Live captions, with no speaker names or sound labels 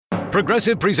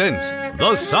Progressive presents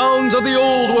The Sounds of the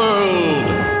Old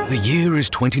World. The year is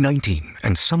 2019,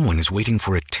 and someone is waiting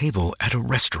for a table at a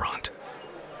restaurant.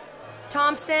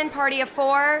 Thompson, party of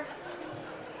four.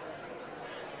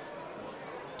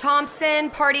 Thompson,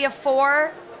 party of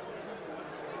four.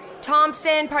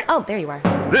 Thompson, party... Oh, there you are.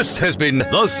 This has been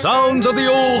The Sounds of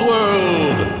the Old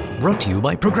World. Brought to you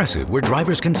by Progressive, where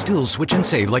drivers can still switch and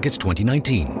save like it's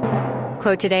 2019.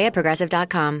 Quote today at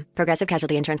Progressive.com. Progressive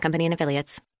Casualty Insurance Company and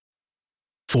Affiliates.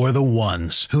 For the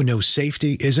ones who know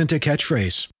safety isn't a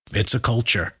catchphrase, it's a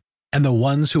culture. And the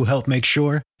ones who help make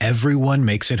sure everyone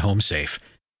makes it home safe.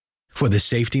 For the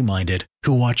safety-minded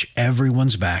who watch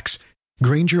everyone's backs,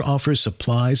 Grainger offers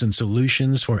supplies and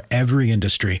solutions for every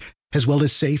industry, as well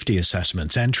as safety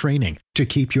assessments and training to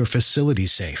keep your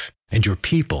facilities safe and your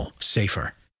people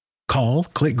safer. Call,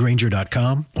 click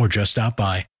Grainger.com, or just stop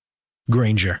by.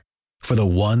 Grainger, for the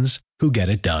ones who get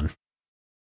it done.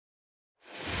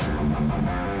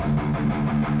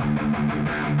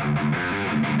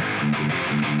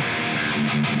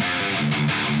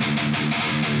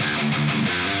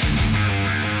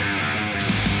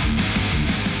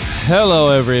 Hello,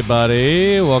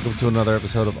 everybody. Welcome to another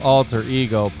episode of Alter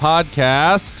Ego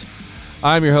Podcast.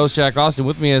 I'm your host, Jack Austin.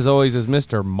 With me, as always, is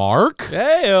Mr. Mark.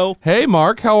 Heyo. Hey,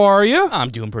 Mark. How are you? I'm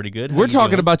doing pretty good. We're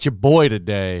talking about your boy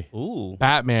today. Ooh.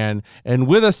 Batman. And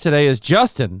with us today is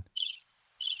Justin.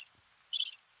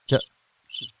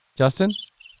 Justin?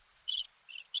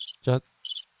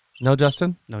 No,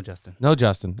 Justin? No, Justin. No,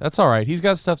 Justin. That's all right. He's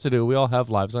got stuff to do. We all have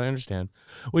lives. I understand.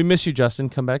 We miss you, Justin.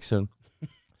 Come back soon.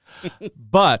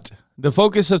 But the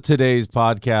focus of today's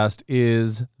podcast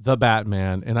is the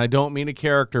Batman, and I don't mean a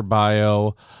character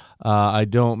bio. I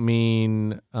don't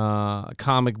mean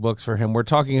comic books for him. We're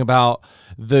talking about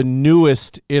the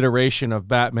newest iteration of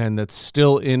Batman that's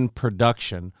still in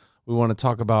production. We want to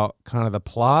talk about kind of the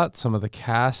plot, some of the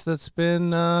cast that's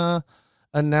been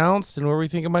announced, and where we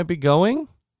think it might be going.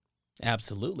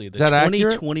 Absolutely. The Is that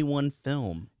 2021 accurate?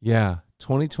 film. Yeah,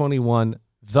 2021.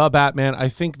 The Batman. I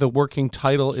think the working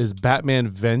title is Batman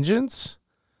Vengeance.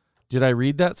 Did I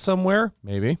read that somewhere?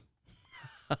 Maybe.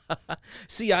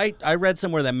 See, I read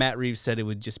somewhere that Matt Reeves said it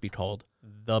would just be called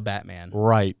The Batman.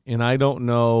 Right. And I don't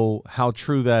know how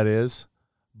true that is,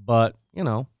 but, you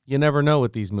know, you never know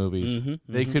with these movies.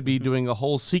 They could be doing a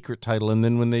whole secret title, and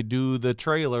then when they do the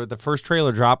trailer, the first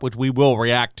trailer drop, which we will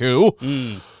react to,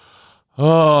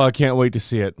 oh, I can't wait to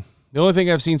see it. The only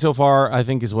thing I've seen so far, I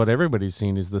think, is what everybody's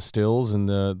seen, is the stills and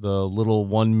the little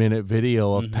 1 minute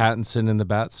video of Pattinson in the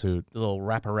Batsuit. The little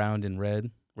wraparound in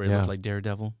red where he looked like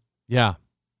Daredevil. Yeah.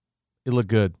 It looked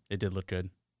good. It did look good.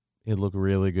 It looked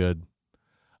really good.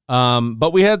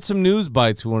 But we had some news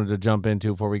bites we wanted to jump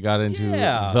into before we got into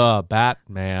the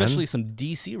Batman. Especially some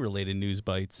DC-related news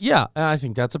bites. Yeah, and I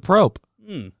think that's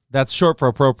appropriate. That's short for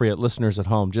appropriate, listeners at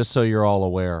home, just so you're all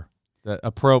aware.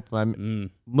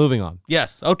 Moving on.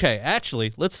 Yes. Okay.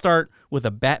 Actually, let's start with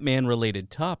a Batman-related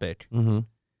topic.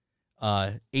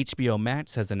 HBO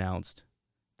Max has announced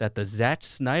that the Zack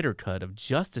Snyder cut of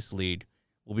Justice League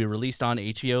will be released on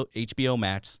HBO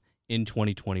Max in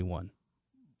 2021.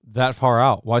 That far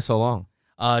out? Why so long?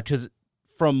 Because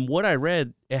from what I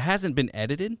read, it hasn't been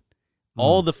edited.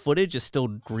 All the footage is still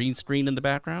green screen in the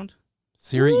background.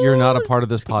 Siri, you're not a part of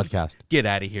this podcast. Get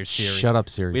out of here, Siri. Shut up,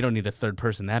 Siri. We don't need a third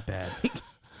person that bad.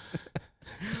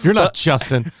 You're not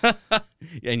Justin.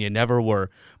 And you never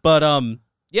were. But,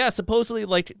 yeah, supposedly,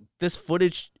 like, this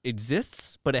footage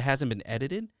exists, but it hasn't been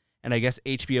edited. And I guess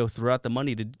HBO threw out the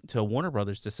money to Warner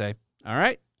Brothers to say, all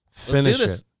right, let's do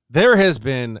this. There has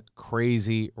been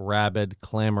crazy, rabid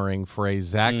clamoring for a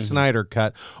Zack Snyder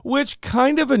cut, which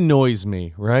kind of annoys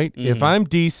me, right? If I'm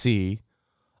DC...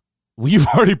 You've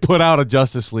already put out a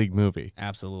Justice League movie.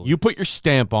 Absolutely. You put your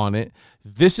stamp on it.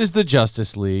 This is the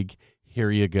Justice League.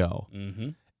 Here you go.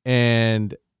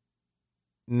 And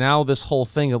now this whole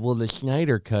thing of, well, the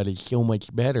Snyder cut is so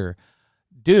much better.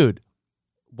 Dude,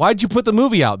 why'd you put the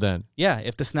movie out then? Yeah,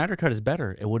 if the Snyder cut is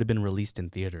better, it would have been released in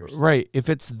theaters. Right. If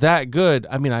it's that good,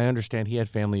 I mean, I understand he had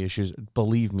family issues.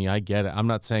 Believe me, I get it. I'm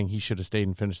not saying he should have stayed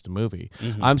and finished the movie.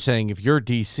 I'm saying if you're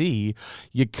DC,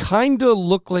 you kind of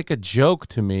look like a joke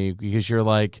to me because you're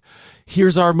like,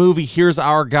 here's our movie, here's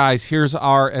our guys, here's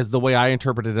our, as the way I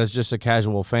interpret it as just a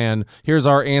casual fan, here's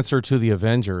our answer to the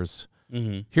Avengers.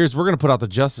 We're going to put out the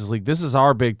Justice League. This is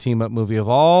our big team-up movie of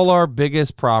all our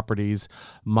biggest properties,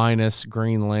 minus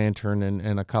Green Lantern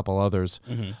and a couple others.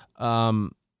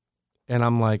 And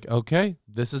I'm like, okay,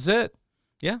 this is it.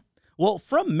 Yeah. Well,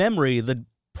 from memory, the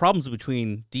problems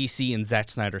between DC and Zack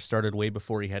Snyder started way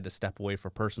before he had to step away for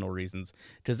personal reasons,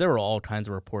 because there were all kinds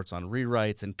of reports on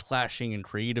rewrites and clashing and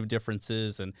creative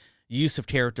differences, and use of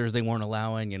characters they weren't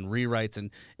allowing and rewrites,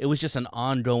 and it was just an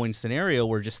ongoing scenario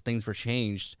where just things were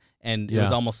changed, and it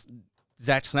was almost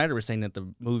Zack Snyder was saying that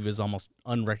the movie was almost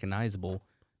unrecognizable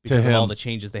because of all the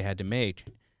changes they had to make,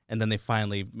 and then they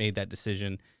finally made that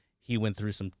decision. He went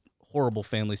through some horrible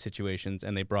family situations,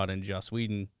 and they brought in Joss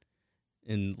Whedon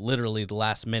in literally the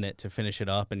last minute to finish it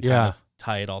up and kind of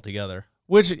tie it all together.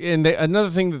 Another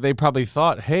thing that they probably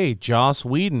thought, hey, Joss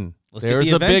Whedon, there's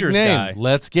the a big Avengers name. guy.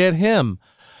 Let's get him.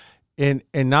 And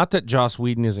not that Joss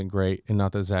Whedon isn't great, and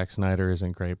not that Zack Snyder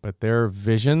isn't great, but their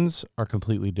visions are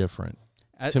completely different.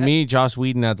 To me, Joss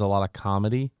Whedon adds a lot of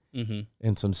comedy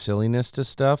and some silliness to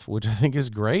stuff, which I think is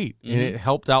great. And it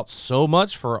helped out so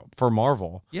much for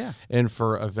Marvel and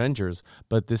for Avengers.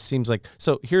 But this seems like...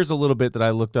 So here's a little bit that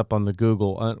I looked up on the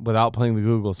Google without playing the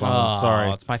Google song. Sorry.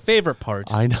 It's my favorite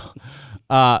part. I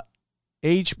know.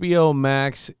 HBO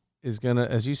Max is going to,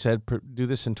 as you said, do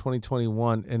this in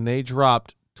 2021, and they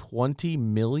dropped $20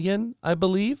 million, I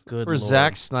believe, Good for Lord.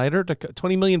 Zack Snyder, to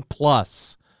 $20 million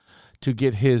plus to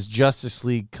get his Justice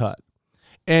League cut.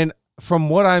 And from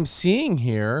what I'm seeing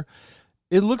here,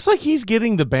 it looks like he's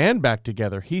getting the band back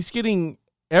together. He's getting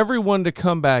everyone to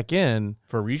come back in.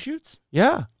 For reshoots?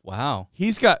 Yeah. Wow.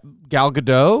 He's got Gal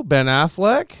Gadot, Ben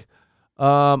Affleck.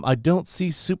 I don't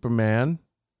see Superman.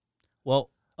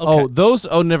 Well,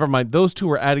 okay. Never mind. Those two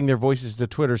are adding their voices to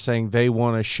Twitter saying they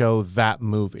want to show that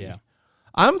movie. Yeah.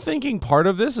 I'm thinking part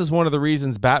of this is one of the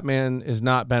reasons Batman is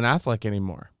not Ben Affleck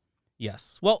anymore.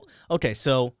 Yes. Well, okay,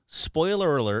 so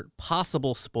spoiler alert,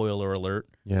 possible spoiler alert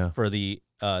for the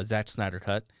Zack Snyder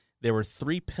cut. There were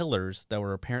 3 pillars that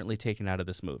were apparently taken out of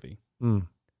this movie.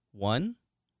 One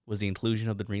was the inclusion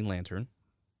of the Green Lantern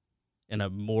in a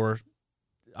more...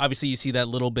 Obviously, you see that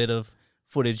little bit of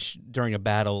footage during a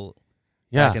battle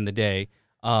back in the day.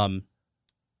 So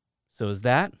is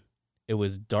that. It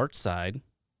was Darkseid.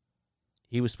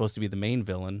 He was supposed to be the main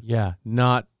villain. Yeah,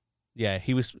 not... Yeah,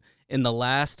 he was in the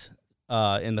last...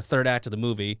 in the third act of the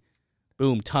movie,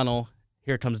 boom, tunnel,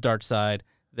 here comes Darkseid.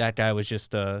 That guy was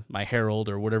just my herald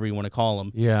or whatever you want to call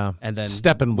him. Yeah. And then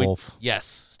Steppenwolf.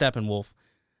 Yes, Steppenwolf.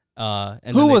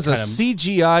 And who was a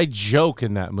CGI joke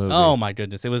in that movie. Oh my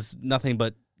goodness, it was nothing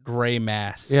but gray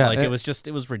mass. Yeah, it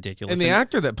was ridiculous. And the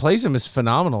actor that plays him is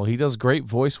phenomenal. He does great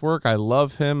voice work. I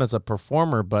love him as a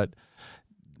performer, but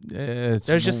there's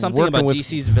just something about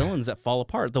DC's villains that fall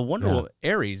apart. The Woman,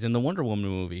 Ares in the Wonder Woman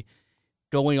movie,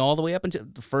 going all the way up into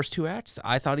the first 2 acts,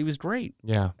 I thought he was great.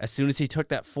 Yeah. As soon as he took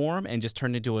that form and just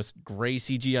turned into a gray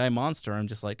CGI monster, I'm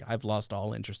just like, I've lost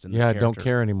all interest in this character. Yeah, I don't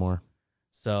care anymore.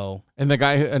 So. And the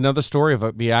guy, another story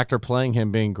of the actor playing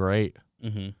him being great.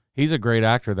 Mm-hmm. He's a great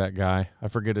actor, that guy. I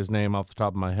forget his name off the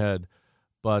top of my head.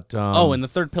 But and the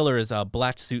third pillar is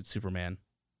Black Suit Superman.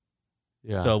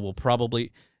 Yeah. So we'll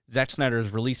probably... Zack Snyder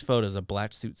has released photos of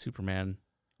Black Suit Superman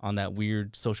on that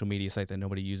weird social media site that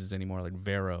nobody uses anymore, like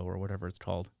Vero or whatever it's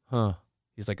called. Huh.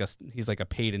 He's like a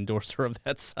paid endorser of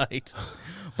that site.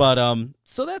 But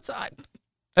so that's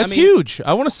huge.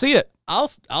 I want to see it.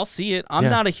 I'll see it. I'm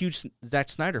not a huge Zack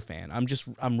Snyder fan.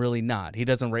 I'm really not. He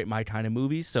doesn't rate my kind of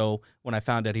movies. So when I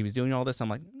found out he was doing all this, I'm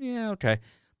like, yeah, okay.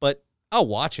 But I'll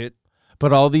watch it.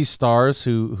 But all these stars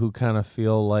who kind of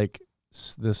feel like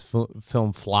this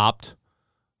film flopped.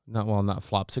 Not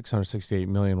flop, 668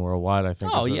 million worldwide, I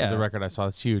think. The record I saw.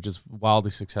 It's huge. It's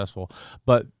wildly successful.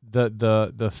 But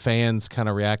the fans kind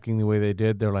of reacting the way they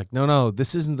did, they're like, no,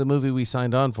 this isn't the movie we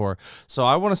signed on for. So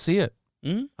I want to see it.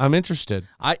 Mm-hmm. I'm interested.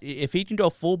 If he can go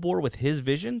full bore with his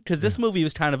vision, because this movie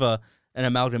was kind of an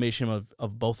amalgamation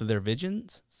of both of their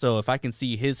visions. So if I can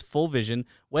see his full vision,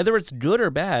 whether it's good or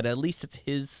bad, at least it's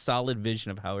his solid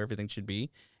vision of how everything should be.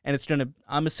 And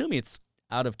I'm assuming it's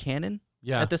out of canon.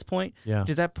 Yeah. At this point,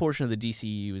 because that portion of the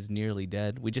DCU is nearly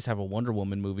dead. We just have a Wonder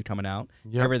Woman movie coming out.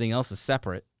 Yep. Everything else is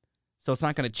separate, so it's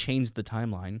not going to change the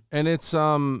timeline. And it's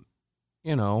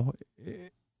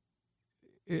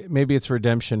maybe it's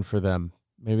redemption for them.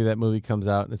 Maybe that movie comes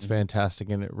out and it's fantastic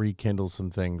and it rekindles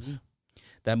some things.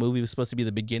 That movie was supposed to be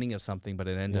the beginning of something, but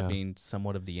it ended up being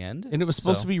somewhat of the end. And it was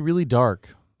supposed to be really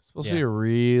dark. It's supposed to be a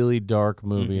really dark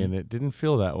movie, and it didn't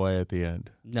feel that way at the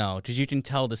end. No, because you can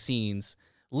tell the scenes.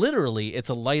 Literally, it's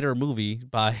a lighter movie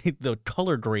by the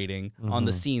color grading on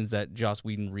the scenes that Joss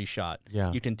Whedon reshot.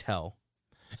 Yeah. You can tell.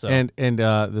 So. And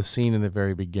the scene in the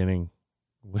very beginning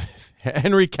with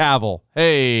Henry Cavill.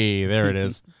 Hey, there it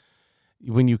is.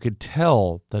 When you could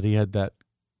tell that he had that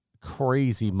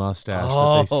crazy mustache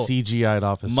that they CGI'd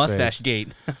off his mustache face. Gate.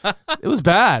 It was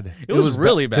bad. It was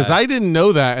really bad. Because I didn't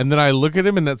know that. And then I look at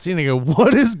him in that scene and I go,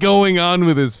 what is going on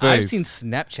with his face? I've seen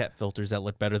Snapchat filters that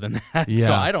look better than that. Yeah.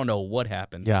 So I don't know what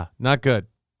happened. Yeah, not good.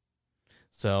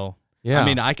 So, Yeah. I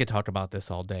mean, I could talk about this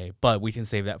all day, but we can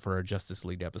save that for our Justice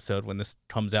League episode when this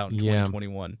comes out in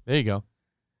 2021. There you go.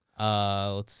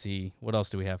 Let's see. What else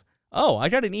do we have? Oh, I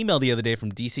got an email the other day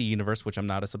from DC Universe, which I'm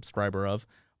not a subscriber of,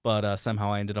 but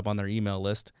somehow I ended up on their email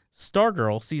list.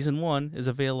 Stargirl Season 1 is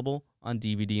available on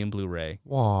DVD and Blu-ray,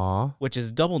 Aw. which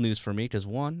is double news for me because,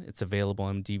 1, it's available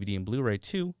on DVD and Blu-ray.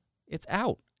 2, it's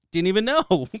out. Didn't even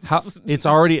know. It's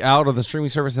already out of the streaming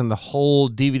service and the whole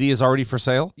DVD is already for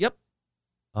sale? Yep.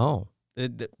 Oh.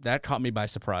 That caught me by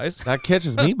surprise. That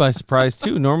catches me by surprise,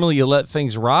 too. Normally you let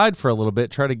things ride for a little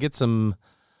bit, try to get some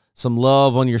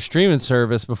love on your streaming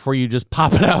service before you just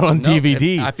pop it out on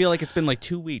DVD. I feel like it's been like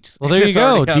 2 weeks. Well, there you It's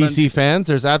go, already out on DC fans.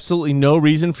 There's absolutely no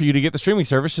reason for you to get the streaming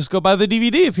service. Just go buy the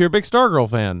DVD if you're a big Stargirl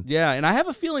fan. Yeah, and I have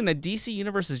a feeling that DC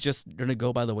Universe is just going to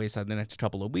go by the wayside the next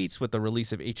couple of weeks with the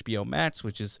release of HBO Max,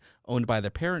 which is owned by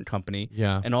their parent company,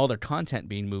 and all their content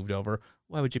being moved over.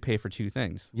 Why would you pay for 2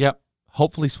 things? Yep.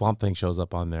 Hopefully Swamp Thing shows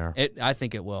up on there. I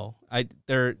think it will.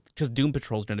 Because Doom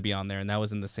Patrol's going to be on there, and that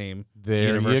was in the same There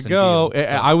universe you go. and deal,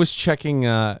 so. I was checking,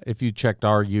 if you checked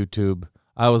our YouTube,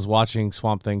 I was watching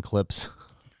Swamp Thing clips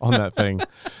on that thing.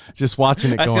 Just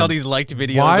watching it I going, see all these liked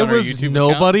videos why on our was YouTube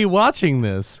nobody watching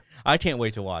this? I can't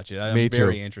wait to watch it. I'm Me too.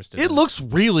 very interested. It looks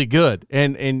really good.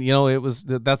 And you know,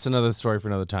 that's another story for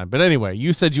another time. But anyway,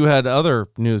 you said you had other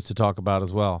news to talk about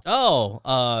as well.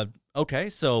 Oh, okay.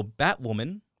 So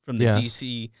Batwoman from the Yes.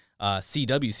 DC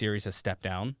CW series has stepped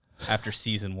down after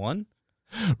season 1.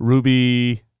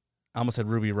 Ruby I almost said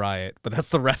Ruby Riot, but that's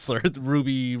the wrestler,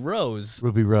 Ruby Rose.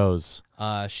 Rose.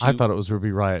 I thought it was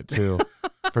Ruby Riot too,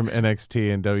 from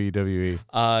NXT and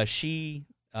WWE. She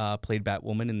played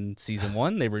Batwoman in season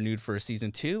 1. They renewed for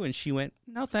season 2, and she went,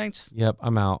 no thanks. Yep,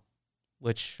 I'm out.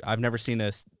 Which I've never seen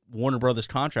a Warner Brothers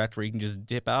contract where you can just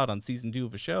dip out on season 2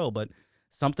 of a show, but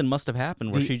something must have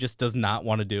happened where she just does not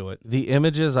want to do it. The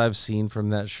images I've seen from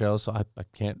that show, so I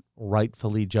can't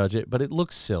rightfully judge it, but it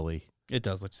looks silly. It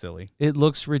does look silly. It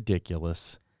looks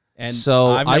ridiculous. And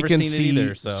so I've never I can seen see it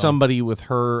either, so. somebody with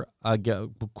her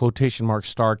quotation mark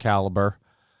star caliber.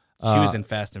 She was in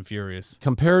Fast and Furious.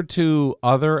 Compared to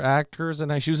other actors,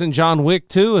 and she was in John Wick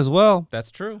too as well.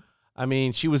 That's true. I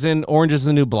mean, she was in Orange is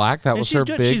the New Black. That was her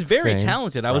big She's very thing.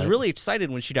 talented. I was Right. really excited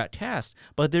when she got cast,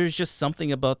 but there's just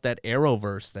something about that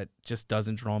Arrowverse that just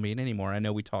doesn't draw me in anymore. I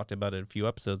know we talked about it a few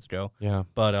episodes ago. Yeah.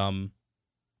 But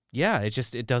yeah,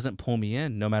 it doesn't pull me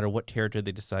in no matter what character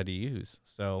they decide to use.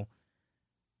 So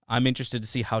I'm interested to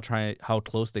see how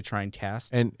close they try and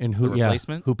cast And the who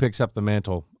replacement. who picks up the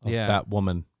mantle of that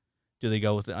woman. Do they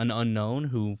go with an unknown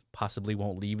who possibly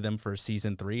won't leave them for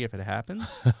season 3 if it happens?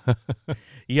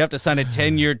 You have to sign a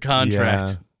 10-year contract.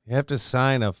 Yeah. You have to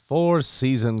sign a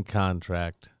 4-season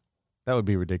contract. That would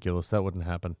be ridiculous. That wouldn't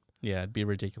happen. Yeah, it'd be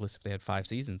ridiculous if they had 5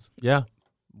 seasons. Yeah.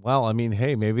 Well, I mean,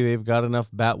 hey, maybe they've got enough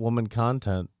Batwoman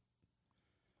content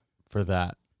for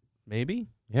that. Maybe.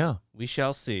 Yeah. We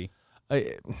shall see.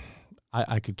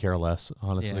 I could care less,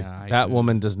 honestly. Yeah, I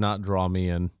Batwoman does not draw me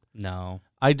in. No.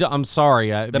 I'm sorry.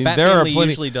 The mean, Bat there are family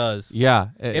plenty. usually does. Yeah.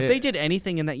 If they did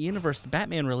anything in that universe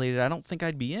Batman related, I don't think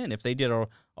I'd be in. If they did a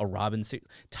Robin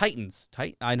Titans.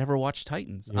 I never watched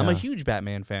Titans. I'm a Yeah. huge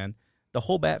Batman fan. The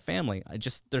whole Bat family.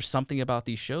 there's something about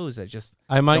these shows that just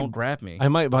might don't grab me. I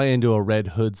might buy into a Red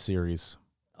Hood series.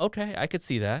 Okay, I could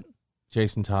see that.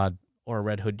 Jason Todd. Or a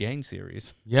Red Hood Gang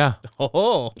series. Yeah.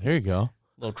 Oh, There you go.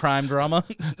 little crime drama.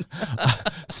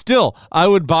 Still, I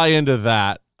would buy into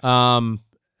that.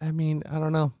 I mean, I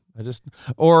don't know.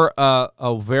 Or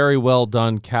a very well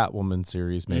done Catwoman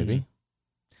series, maybe.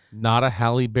 Not a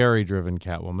Halle Berry driven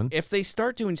Catwoman. If they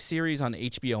start doing series on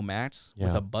HBO Max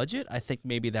with Yeah. a budget, I think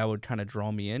maybe that would kind of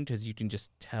draw me in because you can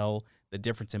just tell the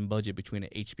difference in budget between an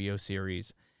HBO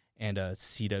series and a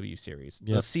CW series.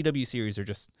 Yep. Those CW series are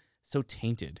just so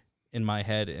tainted in my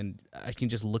head, and I can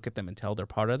just look at them and tell they're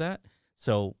part of that.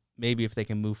 So maybe if they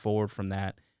can move forward from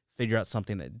that, figure out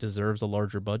something that deserves a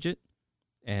larger budget,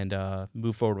 and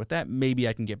move forward with that, maybe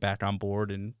I can get back on board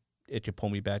and it could pull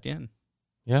me back in.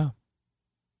 Yeah.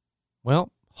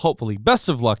 Well, hopefully. Best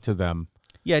of luck to them.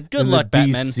 Yeah, good in luck, the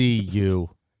Batman. DCU,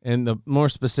 and more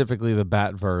specifically the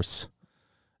Batverse,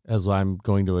 as I'm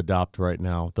going to adopt right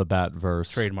now, the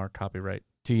Batverse. Trademark, copyright.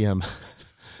 TM.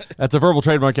 That's a verbal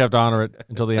trademark. You have to honor it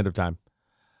until the end of time.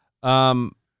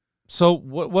 So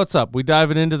what's up? We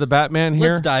diving into the Batman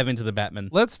here? Let's dive into the Batman.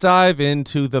 Let's dive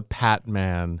into the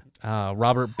Patman.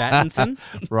 Robert Pattinson.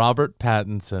 Robert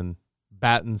Pattinson,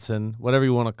 whatever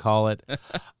you want to call it.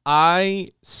 I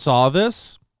saw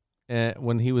this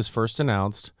when he was first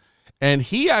announced, and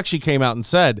he actually came out and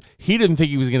said he didn't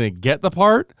think he was going to get the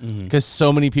part because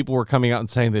so many people were coming out and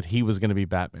saying that he was going to be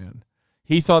Batman.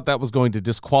 He thought that was going to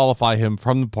disqualify him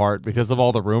from the part because of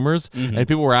all the rumors. And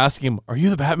people were asking him, "Are you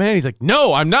the Batman?" He's like,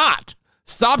 "No, I'm not.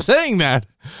 Stop saying that.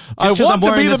 I want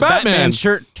to be the Batman."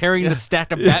 Shirt, carrying the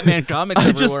stack of Batman comics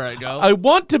everywhere I go. I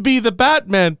want to be the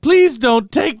Batman. Please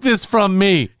don't take this from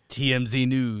me. TMZ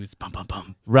News. Bum, bum,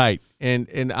 bum. Right. And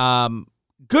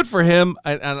good for him.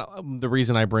 And the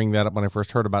reason I bring that up when I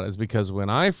first heard about it is because when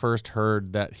I first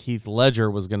heard that Heath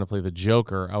Ledger was going to play the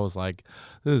Joker, I was like,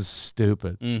 this is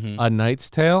stupid. A Knight's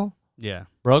Tale? Yeah.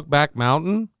 Brokeback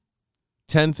Mountain?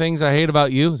 10 Things I Hate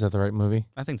About You? Is that the right movie?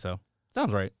 I think so.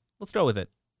 Sounds right. Let's go with it.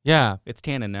 Yeah. It's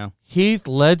canon now. Heath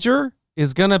Ledger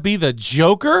is going to be the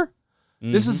Joker?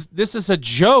 This is a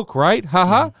joke, right?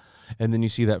 Haha. And then you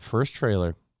see that first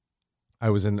trailer. I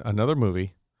was in another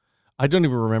movie. I don't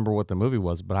even remember what the movie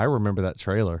was, but I remember that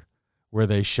trailer where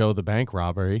they show the bank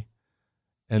robbery.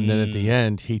 And then at the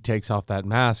end, he takes off that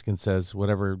mask and says,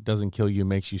 "Whatever doesn't kill you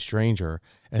makes you stranger."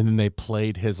 And then they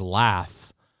played his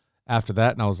laugh after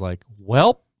that. And I was like,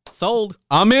 well, sold.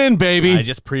 I'm in, baby. I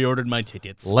just pre-ordered my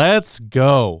tickets. Let's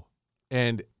go.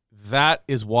 And that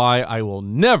is why I will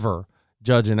never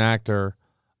judge an actor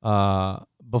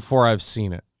before I've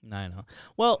seen it. I know.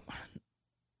 Well,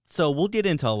 so we'll get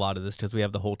into a lot of this because we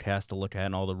have the whole cast to look at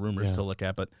and all the rumors to look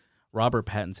at. But Robert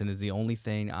Pattinson is the only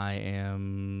thing I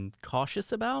am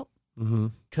cautious about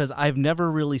because I've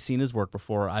never really seen his work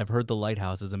before. I've heard The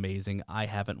Lighthouse is amazing. I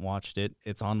haven't watched it.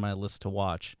 It's on my list to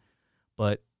watch.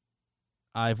 But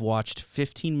I've watched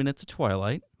 15 minutes of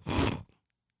Twilight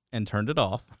and turned it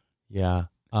off. Yeah.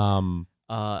 I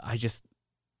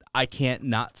can't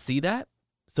not see that.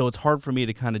 So it's hard for me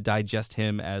to kind of digest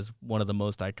him as one of the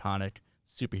most iconic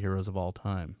superheroes of all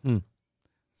time.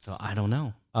 So I don't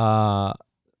know.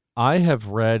 I have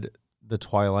read the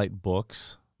Twilight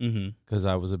books because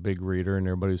I was a big reader and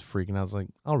everybody was freaking out. I was like,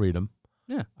 I'll read them.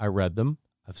 Yeah. I read them.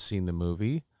 I've seen the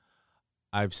movie.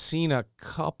 I've seen a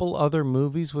couple other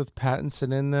movies with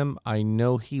Pattinson in them. I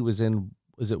know he was in,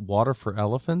 is it Water for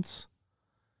Elephants?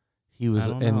 He was,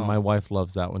 and my wife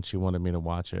loves that one. She wanted me to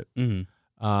watch it.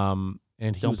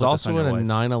 And he was also in a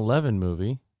 9/11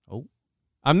 movie. Oh.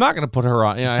 I'm not going to put her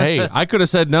on. Yeah, hey, I could have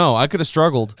said no. I could have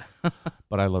struggled,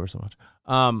 but I love her so much.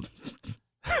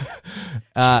 She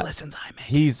listens, I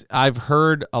may. I've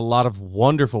heard a lot of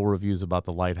wonderful reviews about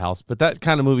The Lighthouse, but that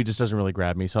kind of movie just doesn't really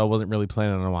grab me, so I wasn't really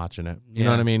planning on watching it. You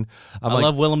know what I mean? I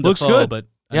love Willem looks Dafoe, good. but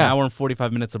an hour and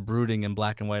 45 minutes of brooding in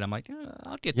black and white, I'm like,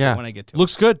 I'll get to it when I get to it.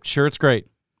 Looks good. Sure, it's great.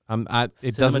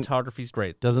 Cinematography's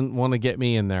great. Doesn't want to get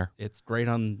me in there. It's great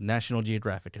on National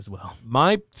Geographic as well.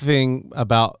 My thing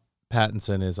about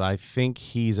Pattinson is I think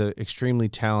he's an extremely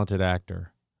talented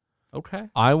actor. Okay.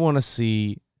 I want to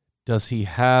see, does he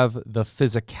have the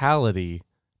physicality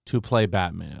to play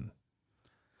Batman?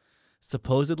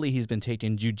 Supposedly he's been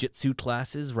taking jiu-jitsu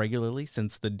classes regularly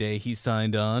since the day he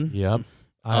signed on. Yep.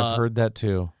 I've heard that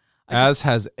too. As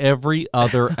has every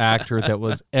other actor that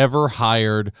was ever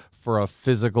hired for a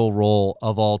physical role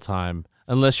of all time.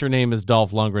 Unless your name is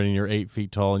Dolph Lundgren and you're 8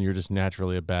 feet tall and you're just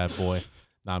naturally a bad boy.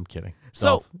 No, I'm kidding.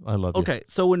 Dolph, I love you. Okay,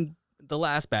 so when the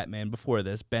last Batman before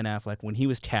this, Ben Affleck, when he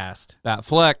was cast,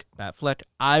 Batfleck,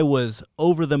 I was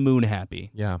over the moon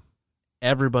happy. Yeah.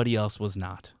 Everybody else was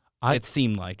not. It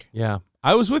seemed like. Yeah.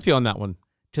 I was with you on that one.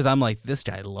 Because I'm like, this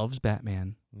guy loves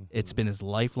Batman. It's been his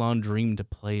lifelong dream to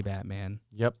play Batman.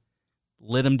 Yep.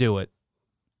 Let him do it.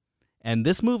 And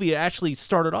this movie actually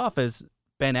started off as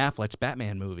Ben Affleck's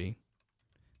Batman movie.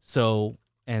 So,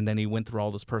 and then he went through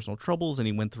all those personal troubles and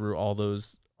he went through all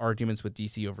those arguments with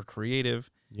DC over creative.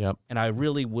 Yep. And I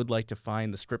really would like to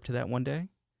find the script to that one day.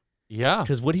 Yeah.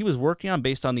 Because what he was working on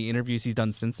based on the interviews he's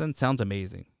done since then sounds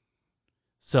amazing.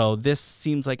 So this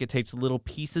seems like it takes little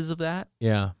pieces of that.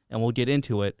 Yeah. And we'll get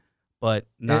into it, but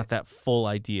not that full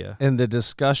idea. And the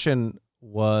discussion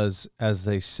was as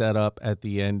they set up at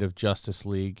the end of Justice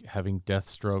League, having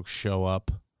Deathstroke show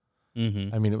up.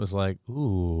 I mean, it was like,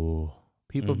 ooh,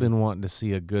 people have been wanting to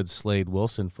see a good Slade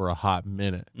Wilson for a hot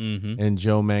minute. And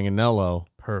Joe Manganiello.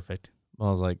 Perfect. I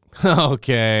was like,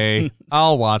 okay,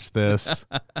 I'll watch this.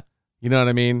 You know what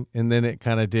I mean? And then it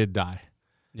kind of did die.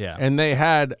 Yeah. And they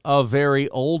had a very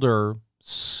older,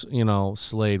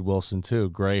 Slade Wilson too.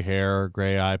 Gray hair,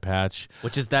 gray eye patch.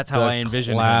 That's how I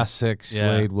envision classic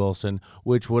Slade Wilson,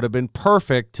 which would have been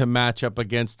perfect to match up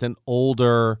against an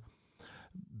older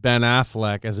Ben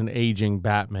Affleck as an aging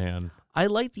Batman. I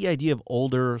like the idea of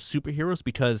older superheroes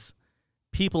because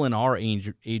people in our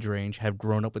age range have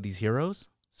grown up with these heroes.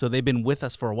 So they've been with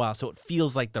us for a while. So it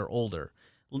feels like they're older.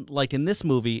 Like in this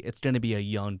movie, it's going to be a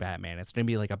young Batman. It's going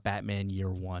to be like a Batman year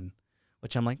one,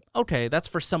 which I'm like, okay, that's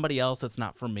for somebody else. That's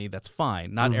not for me. That's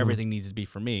fine. Not everything needs to be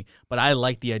for me. But I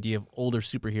like the idea of older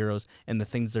superheroes and the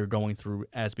things they're going through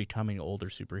as becoming older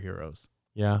superheroes.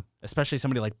 Yeah. Especially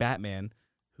somebody like Batman,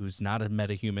 who's not a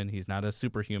metahuman. He's not a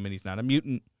superhuman. He's not a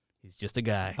mutant. He's just a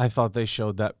guy. I thought they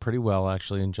showed that pretty well,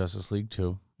 actually, in Justice League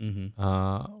 2.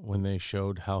 Mm-hmm. When they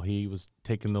showed how he was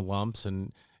taking the lumps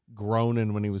and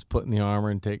groaning when he was putting the armor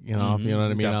and taking off, you know what I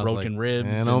He's mean? got I was broken like, ribs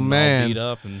man, and oh all man. beat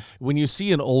up. And When you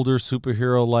see an older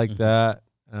superhero like that,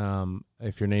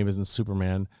 if your name isn't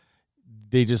Superman,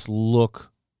 they just look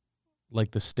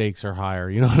like the stakes are higher.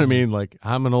 You know what I mean? Like,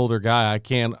 I'm an older guy. I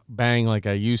can't bang like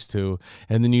I used to.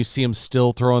 And then you see them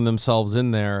still throwing themselves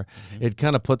in there. It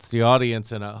kind of puts the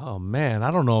audience in oh, man, I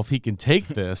don't know if he can take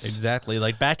this. Exactly.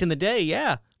 Like back in the day,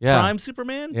 yeah. Prime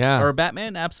Superman? Yeah. Or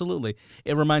Batman? Absolutely.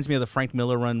 It reminds me of the Frank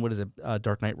Miller run, what is it,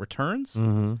 Dark Knight Returns?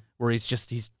 Mm-hmm. Where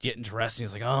he's getting dressed and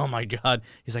he's like, oh my God.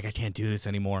 He's like, I can't do this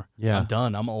anymore. Yeah. I'm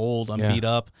done. I'm old. I'm Yeah. beat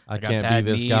up. I got can't be bad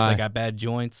this knees. guy. I got bad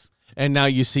joints. And now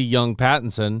you see young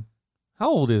Pattinson. How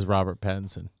old is Robert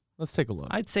Pattinson? Let's take a look.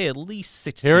 I'd say at least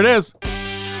 16. Here it is.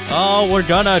 Oh, we're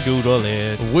gonna doodle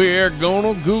it. We're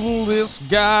gonna Google this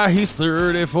guy. He's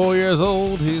 34 years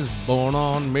old. He's born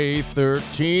on May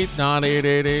 13th,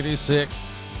 1986.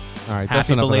 All right, that's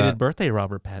Happy enough of belated that. birthday,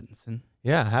 Robert Pattinson.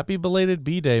 Yeah, happy belated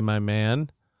B-Day, my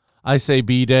man. I say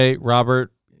B-Day,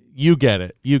 Robert. You get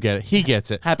it. You get it. He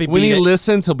gets it. Happy when he B-Day.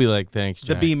 listens, he'll be like, "Thanks,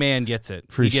 The Jack." B-man gets it.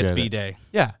 Appreciate he gets it. B-Day.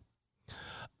 Yeah.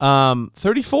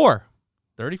 34,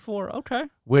 34, okay.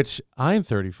 which I'm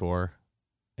 34,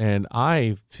 and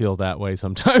I feel that way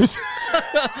sometimes.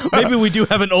 Maybe we do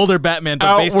have an older Batman, but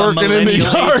Out based on working in the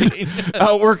millennial yard. aging.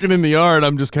 Out working in the yard,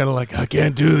 I'm just kind of like, I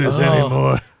can't do this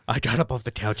anymore. I got up off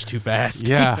the couch too fast.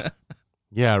 Yeah.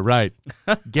 Yeah, right.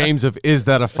 Games of Is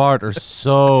That a Fart are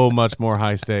so much more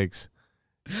high stakes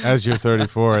as you're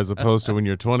 34 as opposed to when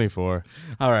you're 24.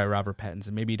 All right, Robert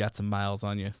Pattinson. Maybe you got some miles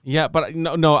on you. Yeah, but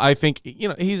no, I think,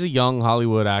 he's a young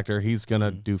Hollywood actor. He's going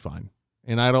to do fine.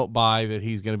 And I don't buy that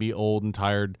he's going to be old and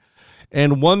tired.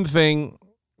 And one thing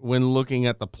when looking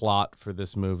at the plot for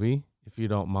this movie, if you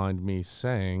don't mind me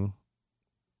saying,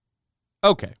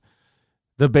 okay,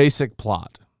 the basic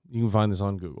plot. You can find this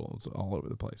on Google. It's all over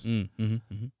the place.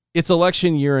 It's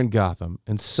election year in Gotham,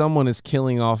 and someone is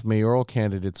killing off mayoral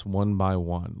candidates one by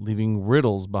one, leaving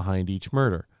riddles behind each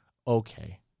murder.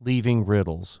 Okay, leaving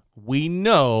riddles. We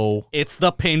know. It's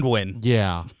the Penguin.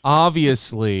 Yeah,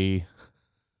 obviously.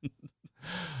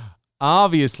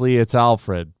 Obviously, it's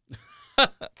Alfred.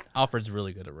 Alfred's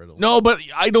really good at riddles. No, but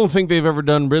I don't think they've ever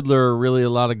done Riddler really a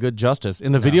lot lot of justice.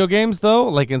 In the video games, though,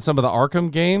 like in some of the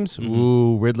Arkham games,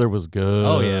 ooh, Riddler was good.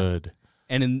 Oh, yeah.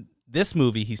 And in this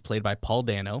movie, he's played by Paul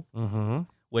Dano,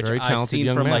 which Very I've talented seen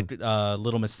young from man. like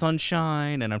Little Miss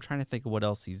Sunshine, and I'm trying to think of what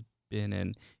else he's been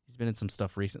in. He's been in some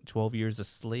stuff recent. 12 Years a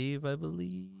Slave, I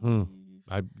believe.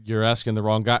 You're asking the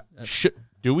wrong guy.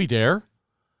 Do we dare?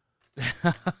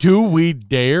 Do we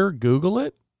dare Google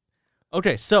it?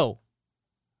 Okay, so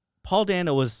Paul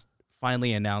Dano was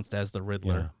finally announced as the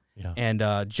Riddler. Yeah.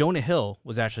 And Jonah Hill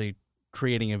was actually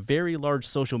creating a very large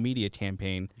social media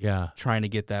campaign Yeah. trying to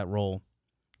get that role.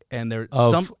 And there's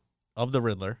Of- some of the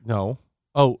Riddler. No.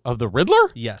 Oh, of the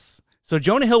Riddler? Yes. So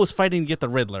Jonah Hill was fighting to get the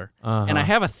Riddler. Uh-huh. And I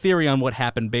have a theory on what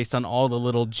happened based on all the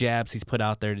little jabs he's put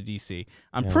out there to DC.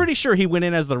 I'm pretty sure he went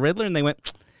in as the Riddler and they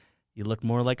went, you look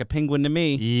more like a penguin to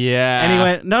me. Yeah. And he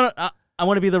went, no, I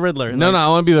want to be the Riddler. And No, like, I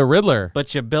want to be the Riddler.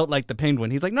 But you built like the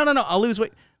penguin. He's like, no, I'll lose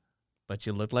weight. But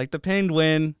you look like the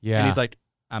penguin. Yeah. And he's like,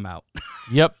 I'm out.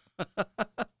 Yep.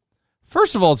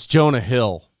 First of all, it's Jonah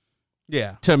Hill.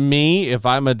 Yeah. To me, if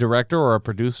I'm a director or a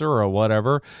producer or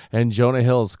whatever, and Jonah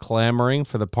Hill is clamoring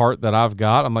for the part that I've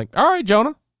got, I'm like, all right,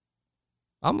 Jonah,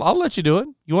 I'll let you do it.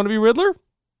 You want to be Riddler?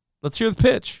 Let's hear the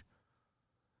pitch.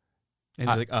 And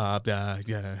he's like,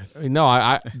 yeah. No,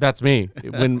 I that's me.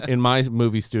 When in my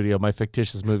movie studio, my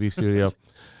fictitious movie studio,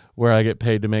 where I get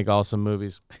paid to make awesome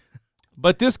movies.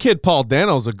 But this kid, Paul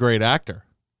Dano, is a great actor.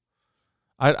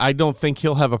 I don't think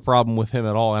he'll have a problem with him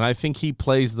at all, and I think he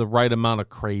plays the right amount of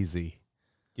crazy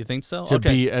You think so? to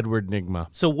be Edward Nygma.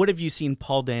 So what have you seen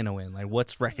Paul Dano in? Like,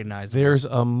 what's recognizable? There's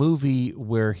a movie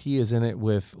where he is in it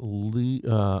with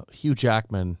Hugh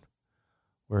Jackman,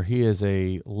 where he is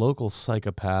a local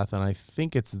psychopath, and I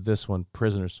think it's this one,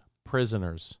 Prisoners.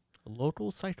 A local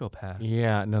psychopath.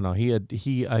 Yeah, no.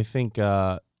 He I think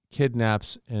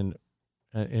kidnaps and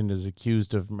is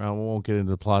accused of. I won't get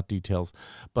into the plot details,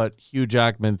 but Hugh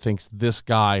Jackman thinks this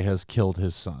guy has killed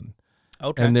his son.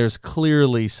 Okay. And there's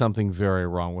clearly something very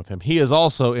wrong with him. He is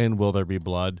also in Will There Be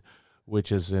Blood,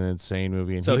 which is an insane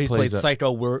movie. And so he's played plays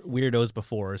psycho weirdos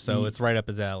before, so it's right up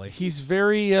his alley. He's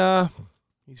very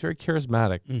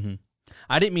charismatic. Mm-hmm.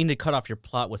 I didn't mean to cut off your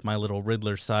plot with my little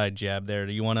Riddler side jab there.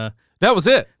 Do you want to? That was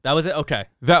it. That was it? Okay.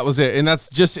 That was it. And it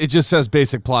just says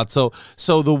basic plot. So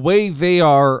the way they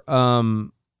are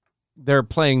they're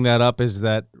playing that up is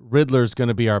that Riddler's going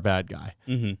to be our bad guy.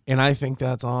 Mm-hmm. And I think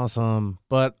that's awesome.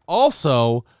 But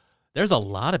also, there's a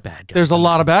lot of bad guys. there's a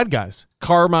lot of bad guys.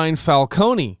 Carmine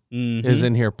Falcone Mhm. is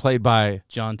in here, played by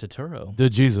John Turturro. the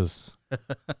Jesus.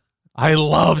 I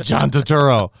love John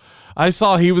Turturro. I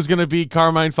saw he was going to be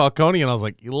Carmine Falcone, and I was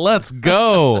like, let's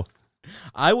go.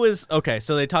 Okay,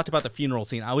 so they talked about the funeral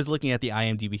scene. I was looking at the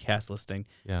IMDb cast listing,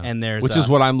 Yeah. and there's Which is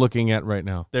what I'm looking at right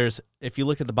now. if you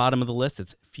look at the bottom of the list,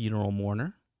 it's funeral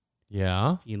mourner,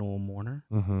 Yeah. funeral mourner,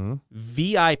 Mm-hmm.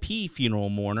 VIP funeral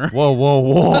mourner. Whoa, whoa,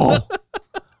 whoa.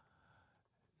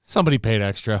 Somebody paid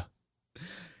extra.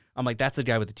 I'm like, that's the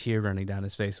guy with the tear running down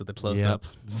his face with the close Yep. up.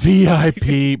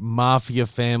 VIP mafia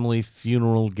family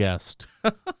funeral guest.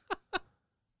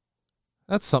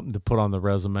 That's something to put on the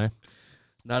resume.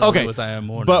 Not Okay, only was I a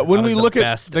mourner, but when I was we the look at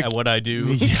best the- at what I do.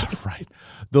 Yeah, right.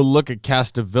 The look at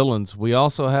cast of villains. We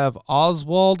also have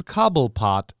Oswald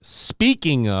Cobblepot.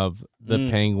 Speaking of the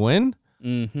Penguin,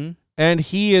 Mm-hmm. and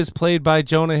he is played by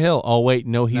Jonah Hill. Oh wait,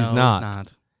 no, he's not. He's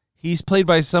not. He's played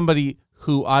by somebody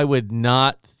who I would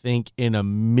not think in a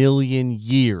million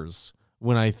years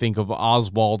when I think of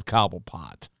Oswald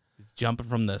Cobblepot. He's jumping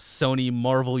from the Sony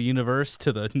Marvel universe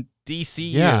to the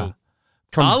DCU. Yeah.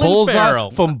 Colin Farrell.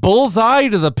 From Bullseye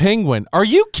to the Penguin. Are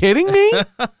you kidding me?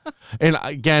 And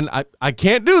again, I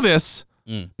can't do this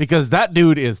because that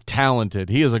dude is talented.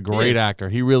 He is a great actor.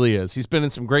 He really is. He's been in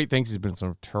some great things. He's been in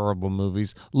some terrible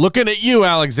movies. Looking at you,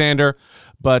 Alexander.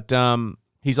 But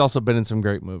he's also been in some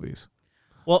great movies.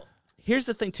 Well, here's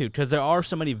the thing, too, because there are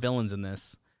so many villains in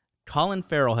this. Colin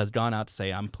Farrell has gone out to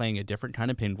say, I'm playing a different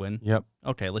kind of penguin. Yep.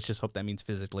 Okay, let's just hope that means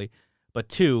physically. But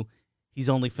 2, he's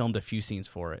only filmed a few scenes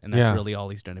for it, and that's really all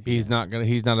he's going to be. He's not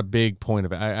a big point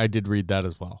of it. I did read that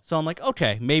as well. So I'm like,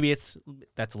 okay, maybe that's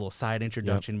a little side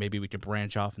introduction. Yep. Maybe we could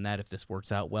branch off in that if this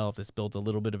works out well, if this builds a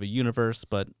little bit of a universe,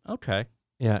 but okay.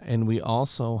 Yeah, and we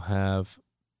also have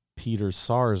Peter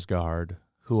Sarsgaard,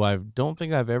 who I don't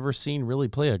think I've ever seen really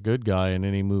play a good guy in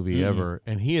any movie ever,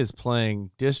 and he is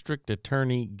playing District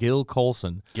Attorney Gil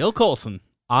Colson. Gil Colson.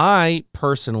 I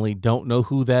personally don't know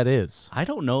who that is. I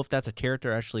don't know if that's a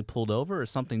character actually pulled over or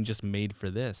something just made for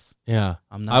this. Yeah.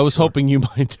 I'm not I was sure. hoping you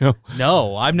might know.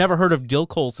 No, I've never heard of Gil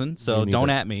Colson, so Me don't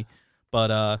neither. at me.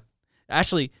 But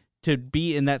actually, to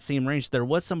be in that same range, there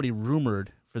was somebody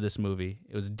rumored for this movie.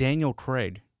 It was Daniel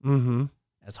Craig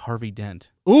as Harvey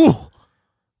Dent. Ooh.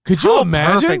 Could you How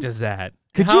imagine? perfect is that?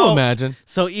 Could you imagine?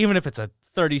 So even if it's a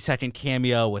 30-second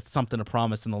cameo with something to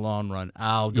promise in the long run,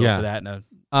 I'll go for that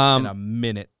in a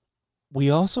minute. We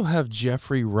also have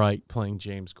Jeffrey Wright playing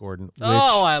James Gordon. Which,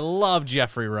 I love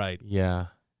Jeffrey Wright. Yeah.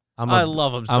 I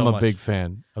love him so I'm much. a big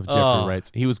fan of Jeffrey Wright.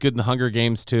 He was good in the Hunger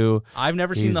Games, too. I've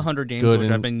never seen He's the Hunger Games, good which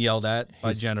in- I've been yelled at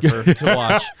by Jennifer to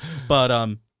watch.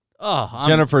 But,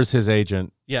 Jennifer's his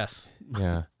agent. Yes.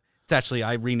 Yeah. It's actually,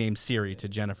 I renamed Siri to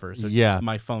Jennifer, so Yeah.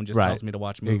 my phone just Right. tells me to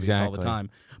watch movies all the Exactly. time.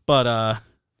 But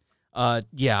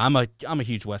yeah, I'm a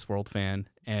huge Westworld fan,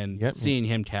 and Yep. seeing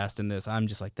him cast in this, I'm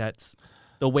just like, that's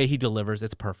the way he delivers.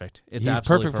 It's perfect. It's He's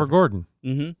absolutely perfect for Gordon.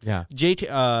 Mm-hmm. Yeah.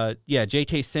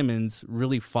 J.K. Simmons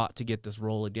really fought to get this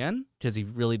role again because he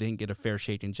really didn't get a fair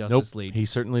shake in Justice League. He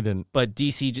certainly didn't. But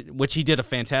DC, which he did a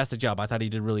fantastic job. I thought he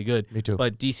did really good. Me too.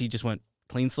 But DC just went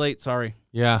clean slate. Sorry,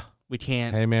 Yeah. we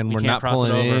can't. Hey, man, we we're can't not cross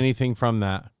pulling it over. anything from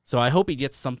that. So I hope he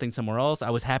gets something somewhere else. I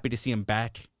was happy to see him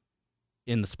back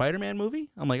in the Spider-Man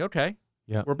movie. I'm like, okay,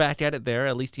 Yeah. we're back at it there.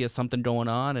 At least he has something going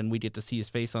on, and we get to see his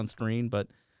face on screen. But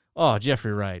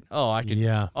Jeffrey Wright. I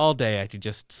could all day. I could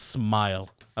just smile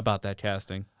about that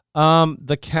casting.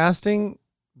 The casting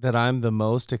that I'm the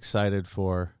most excited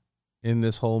for in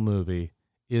this whole movie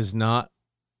is not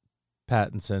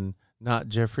Pattinson, not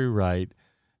Jeffrey Wright,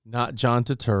 not John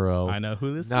Turturro, I know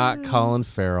who this is. not Colin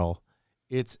Farrell.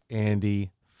 It's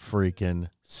Andy freaking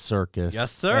Serkis.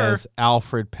 Yes, sir. As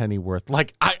Alfred Pennyworth.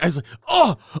 Like I was like,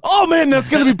 oh man, that's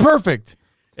gonna be perfect.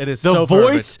 It is The so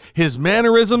voice, perfect. his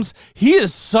mannerisms. He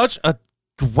is such a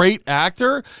great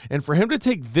actor, and for him to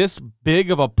take this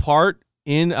big of a part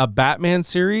in a Batman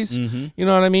series, you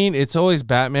know what I mean? It's always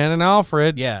Batman and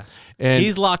Alfred. Yeah. And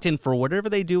He's locked in for whatever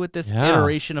they do with this Yeah.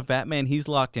 iteration of Batman. He's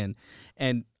locked in.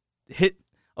 And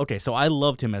okay, so I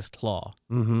loved him as Claw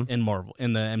in Marvel,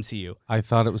 in the MCU. I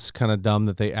thought it was kind of dumb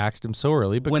that they axed him so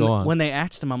early, but when go on. when they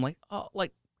axed him, I'm like, you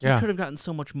Yeah. could have gotten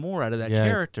so much more out of that Yeah.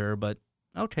 character, but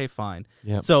okay, fine.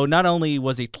 Yep. So not only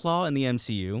was he Claw in the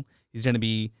MCU, he's going to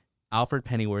be Alfred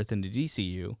Pennyworth in the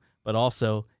DCU, but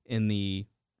also in the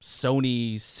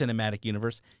Sony cinematic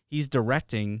universe, he's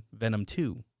directing Venom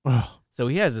 2. So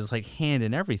he has his like hand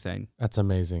in everything. That's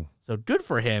amazing. So good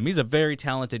for him. He's a very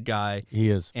talented guy. He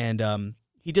is. And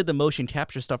he did the motion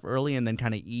capture stuff early and then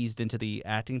kind of eased into the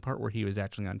acting part where he was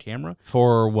actually on camera.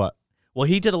 For what? Well,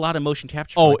 he did a lot of motion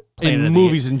capture. Oh, for, like, Planet in of the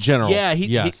movies Apes. in general. Yeah,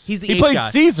 yes. he's the he ape played guy.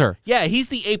 Caesar. Yeah, he's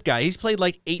the ape guy. He's played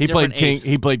like 8 He different played King. apes.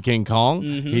 He played King Kong.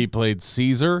 Mhm. He played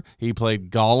Caesar. He played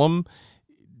Gollum.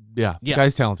 Yeah, Yeah.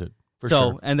 guy's talented. For so,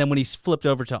 sure. and then when he's flipped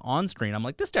over to on screen, I'm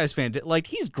like, this guy's fantastic. Like,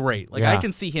 he's great. Like, Yeah. I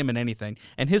can see him in anything.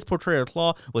 And his portrayal of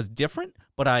Claw was different,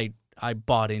 but I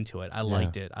bought into it. I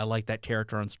liked it. I liked that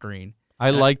character on screen.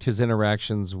 I liked his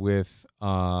interactions with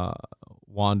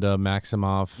Wanda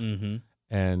Maximoff Mm-hmm.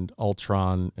 and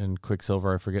Ultron and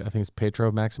Quicksilver. I forget. I think it's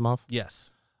Petro Maximoff.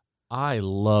 Yes. I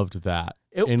loved that.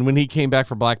 It- And when he came back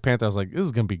for Black Panther, I was like, this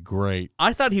is going to be great.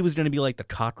 I thought he was going to be like the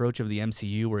cockroach of the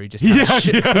MCU, where he just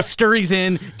Yeah. he scurries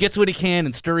in, gets what he can,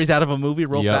 and scurries out of a movie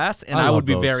real Yep. fast. And I I, love would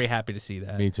be those. very happy to see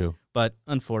that. Me too. But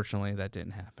unfortunately, that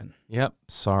didn't happen. Yep.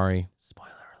 Sorry. Spoiler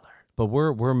alert. But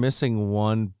we're missing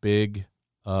one big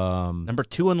Number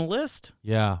 2 on the list.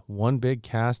 one big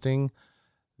casting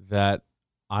that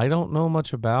I don't know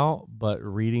much about, but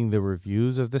reading the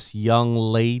reviews of this young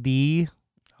lady,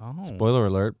 Oh, spoiler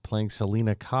alert, playing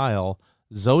Selena Kyle,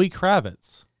 Zoe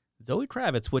Kravitz. Zoe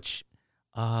Kravitz, which,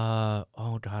 oh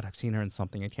God, I've seen her in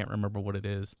something. I can't remember what it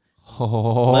is.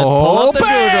 Oh, Let's pull up the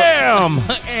bam!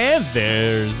 And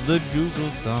there's the Google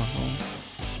song.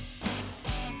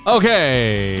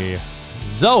 Okay.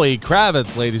 Zoe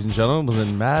Kravitz, ladies and gentlemen, was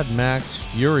in Mad Max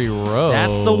Fury Road.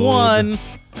 That's the one.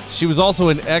 She was also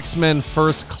in X-Men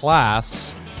First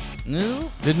Class.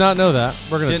 No. Did not know that.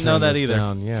 We're gonna Didn't turn know that this either.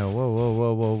 down. Yeah.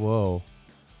 Whoa.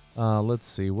 Let's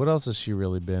see. What else has she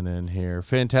really been in here?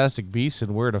 Fantastic Beasts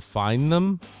and Where to Find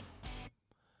Them.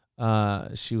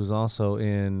 She was also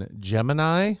in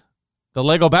Gemini, the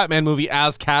Lego Batman movie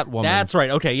as Catwoman. That's right.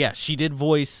 Okay, yeah. She did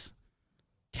voice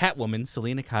Catwoman,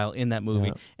 Selena Kyle, in that movie.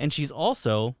 Yeah. And she's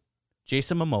also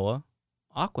Jason Momoa,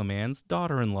 Aquaman's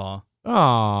daughter-in-law.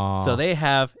 Aww. So they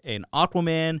have an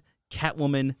Aquaman,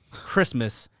 Catwoman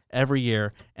Christmas every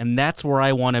year, and that's where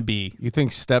I want to be. You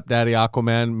think Stepdaddy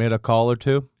Aquaman made a call or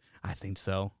two? I think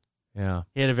so. Yeah.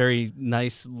 He had a very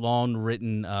nice,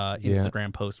 long-written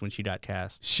Instagram post when she got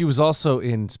cast. She was also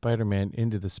in Spider-Man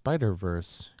Into the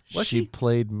Spider-Verse. Was she she?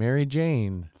 played Mary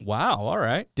Jane. Wow, all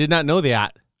right. Did not know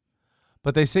that.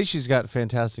 But they say she's got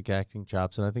fantastic acting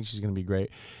chops, and I think she's going to be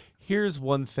great. Here's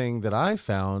one thing that I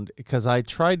found, because I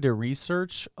tried to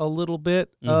research a little bit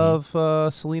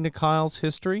of Selena Kyle's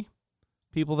history,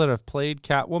 people that have played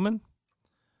Catwoman.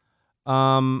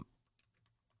 I'm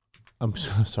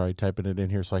so sorry typing it in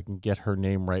here so I can get her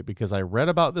name right, because I read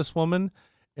about this woman,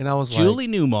 and I was Julie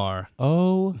like, Newmar.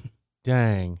 oh,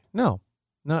 dang. No,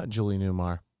 not Julie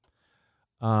Newmar.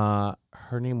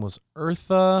 Her name was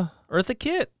Eartha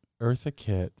Kitt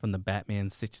Kitt. from the Batman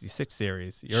 66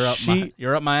 series.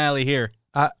 You're up my alley here.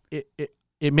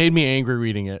 It made me angry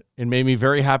reading it. It made me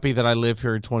very happy that I live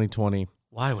here in 2020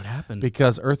 Why? What happened?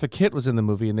 because Eartha Kitt was in the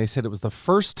movie, and they said it was the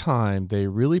first time they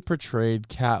really portrayed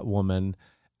Catwoman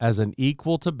as an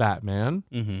equal to Batman,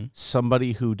 Mm-hmm.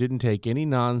 somebody who didn't take any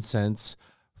nonsense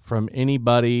from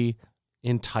anybody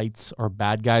in tights or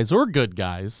bad guys or good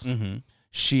guys. Mm-hmm.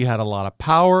 She had a lot of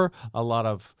power, a lot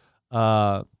of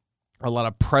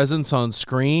presence on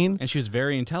screen. And she was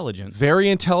very intelligent. Very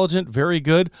intelligent, very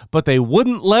good, but they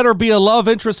wouldn't let her be a love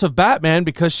interest of Batman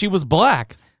because she was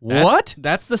black. What?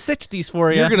 That's the 60s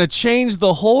for you. You're going to change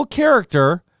the whole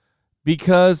character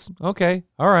because, okay,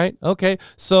 all right, okay.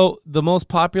 So the most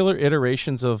popular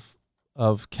iterations of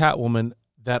Catwoman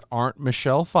that aren't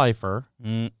Michelle Pfeiffer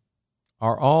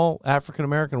are all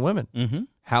African-American women. Mm-hmm.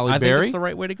 Halle I Berry, think it's the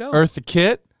right way to go. Eartha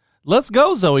Kitt. Let's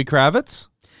go, Zoe Kravitz.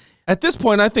 At this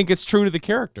point, I think it's true to the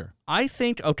character. I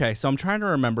think, okay, so I'm trying to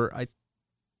remember.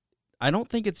 I don't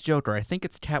think it's Joker. I think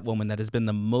it's Catwoman that has been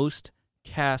the most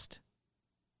cast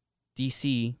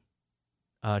DC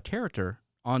character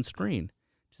on screen.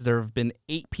 There have been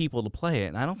 8 people to play it,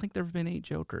 and I don't think there have been 8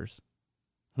 Jokers.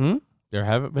 There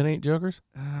haven't been 8 Jokers?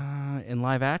 In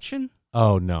live action?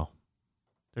 Oh, no.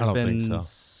 There's I don't been think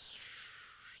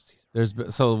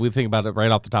so we think about it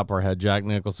right off the top of our head. Jack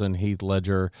Nicholson, Heath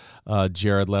Ledger,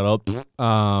 Jared Leto,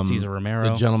 Caesar Romero.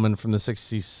 the gentleman from the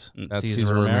 60s. That's Caesar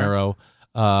Caesar Romero.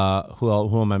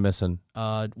 Who am I missing?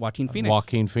 Joaquin Phoenix.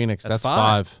 Joaquin Phoenix. That's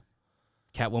 5. 5.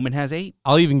 Catwoman has 8.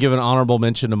 I'll even give an honorable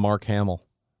mention to Mark Hamill.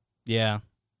 Yeah.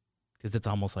 Because it's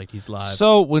almost like he's live.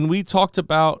 So when we talked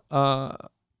about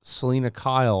Selena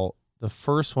Kyle, the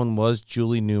first one was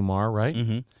Julie Newmar, right?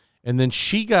 Mm-hmm. And then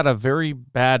she got a very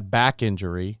bad back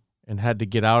injury and had to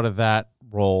get out of that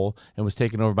role and was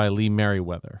taken over by Lee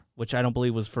Merriweather Which I don't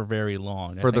believe was for very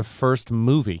long. for the first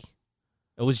movie.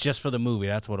 It was just for the movie.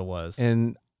 That's what it was.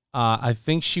 And I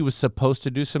think she was supposed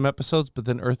to do some episodes, but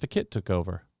then Eartha Kitt took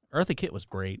over. Eartha Kitt was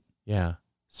great. Yeah.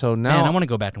 So now Man, I want to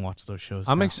go back and watch those shows.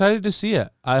 I'm now. excited to see it.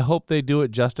 I hope they do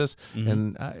it justice. Mhm.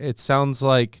 And it sounds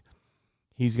like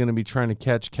he's going to be trying to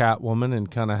catch Catwoman and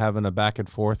kind of having a back and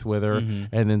forth with her. Mhm.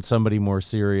 And then somebody more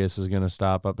serious is going to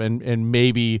stop up. And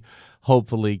maybe,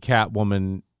 hopefully,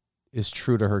 Catwoman is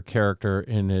true to her character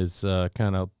and is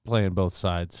kind of playing both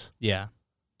sides. Yeah.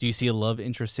 Do you see a love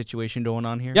interest situation going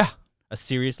on here? Yeah. A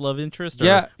serious love interest? Or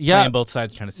Yeah. playing both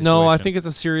sides kind of situation? No, I think it's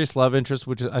a serious love interest,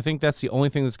 which is, I think that's the only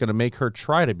thing that's going to make her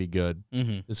try to be good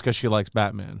Mm-hmm. is because she likes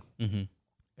Batman. Mm-hmm.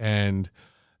 And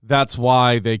that's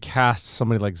why they cast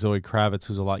somebody like Zoe Kravitz,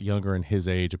 who's a lot younger and his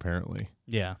age, apparently.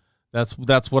 Yeah.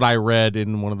 That's what I read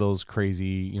in one of those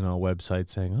crazy, websites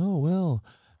saying, oh, well,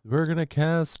 we're going to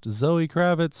cast Zoe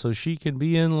Kravitz so she can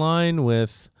be in line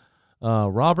with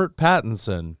Robert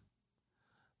Pattinson.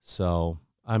 So,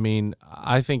 I mean,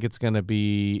 I think it's going to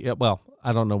be, well,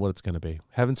 I don't know what it's going to be.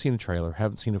 Haven't seen a trailer,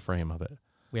 haven't seen a frame of it.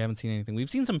 We haven't seen anything. We've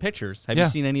seen some pictures. Have Yeah. you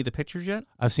seen any of the pictures yet?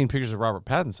 I've seen pictures of Robert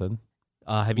Pattinson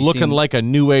Have you looking seen... like a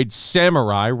new age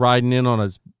samurai riding in on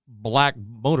his black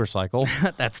motorcycle.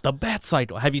 That's the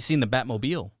Batcycle. Have you seen the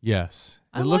Batmobile? Yes.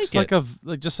 I It looks like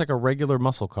like just like a regular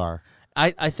muscle car.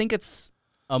 I think it's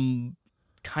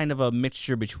kind of a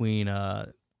mixture between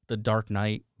the Dark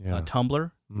Knight Yeah.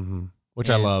 Tumblr Mm-hmm. Which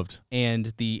I loved.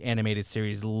 and the animated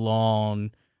series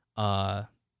long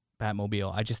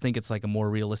Batmobile. I just think it's like a more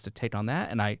realistic take on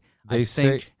that, and I They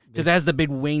think because say- it has the big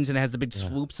wings and it has the big Yeah.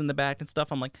 swoops in the back and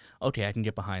stuff. I'm like, okay, I can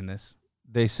get behind this.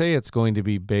 They say it's going to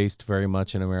be based very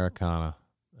much in Americana,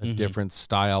 a Mhm. different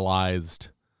stylized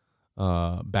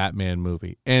Batman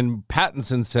movie. And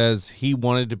Pattinson says he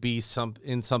wanted to be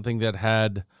in something that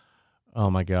had, oh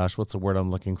my gosh, what's the word I'm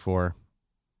looking for?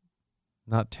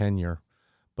 Not tenure,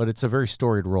 but it's a very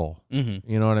storied role. Mm-hmm.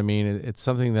 You know what I mean? It's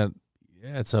something that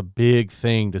it's a big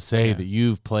thing to say Yeah. that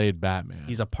you've played Batman.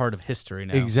 He's a part of history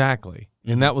now. Exactly.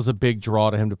 Mhm. And that was a big draw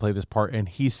to him to play this part. And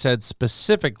he said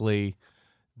specifically,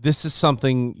 this is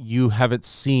something you haven't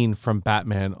seen from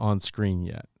Batman on screen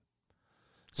yet.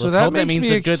 So Let's that hope that makes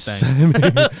means me a good thing.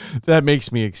 that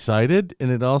makes me excited,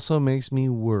 and it also makes me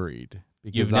worried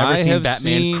because You've never I seen have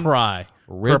Batman seen cry.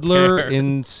 Riddler Prepare.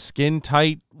 in skin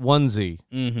tight onesie.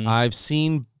 Mm-hmm. I've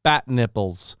seen bat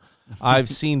nipples. I've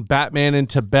seen Batman in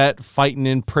Tibet fighting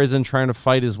in prison, trying to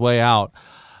fight his way out.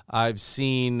 I've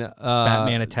seen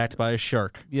Batman attacked by a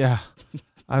shark. Yeah.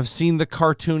 I've seen the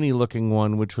cartoony looking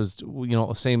one, which was,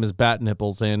 same as bat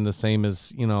nipples and the same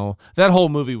as, that whole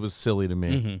movie was silly to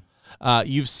me. Mm-hmm.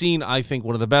 You've seen, I think,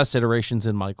 one of the best iterations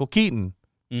in Michael Keaton.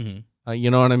 Mm-hmm.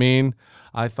 You know what I mean?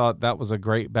 I thought that was a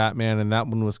great Batman, and that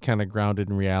one was kind of grounded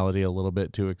in reality a little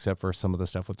bit too, except for some of the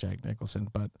stuff with Jack Nicholson.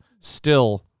 But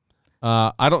still,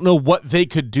 I don't know what they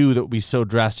could do that would be so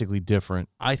drastically different.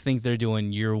 I think they're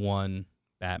doing year one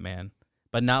Batman,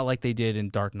 but not like they did in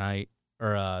Dark Knight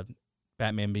or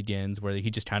Batman Begins, where he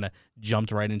just kind of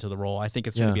jumped right into the role. I think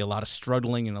it's going Yeah. to be a lot of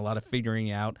struggling and a lot of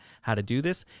figuring out how to do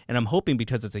this. And I'm hoping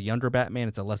because it's a younger Batman,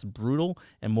 it's a less brutal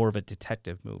and more of a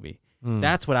detective movie.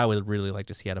 That's what I would really like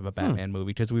to see out of a Batman movie,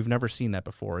 because we've never seen that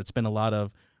before. It's been a lot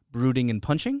of brooding and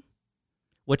punching,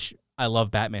 which I love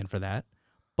Batman for that.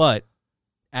 But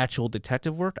actual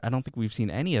detective work, I don't think we've seen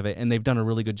any of it. And they've done a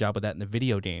really good job with that in the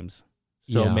video games.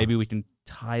 So Yeah. maybe we can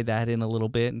tie that in a little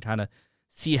bit and kind of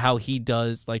see how he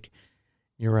does, like,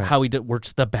 You're right. how he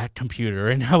works the Bat computer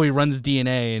and how he runs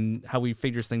DNA and how he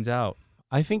figures things out.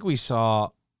 I think we saw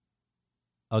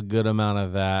a good amount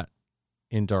of that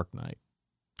in Dark Knight.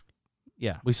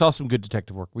 Yeah. We saw some good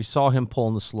detective work. We saw him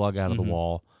pulling the slug out of the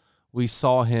wall. We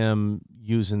saw him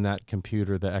using that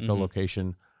computer, the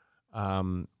echolocation.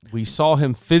 We saw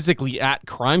him physically at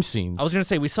crime scenes. I was going to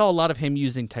say, we saw a lot of him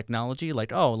using technology,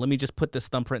 like, oh, let me just put this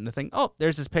thumbprint in the thing. Oh,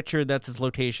 there's his picture. That's his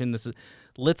location.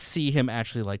 Let's see him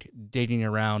actually, like, digging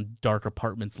around dark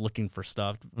apartments looking for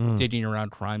stuff, digging around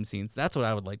crime scenes. That's what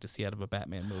I would like to see out of a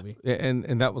Batman movie.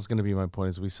 And that was going to be my point,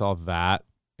 is we saw that,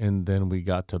 and then we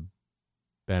got to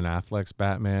Ben Affleck's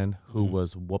Batman, who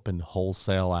was whooping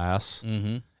wholesale ass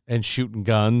Mm-hmm. and shooting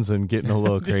guns and getting a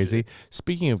little crazy.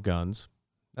 Speaking of guns,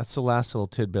 that's the last little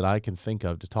tidbit I can think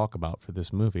of to talk about for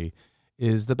this movie,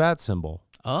 is the bat symbol.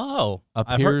 Oh.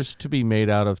 Appears to be made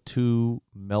out of two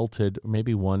melted,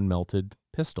 maybe one melted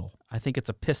pistol. I think it's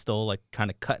a pistol, like, kind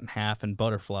of cut in half and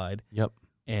butterflied. Yep.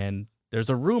 And there's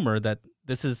a rumor that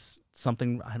this is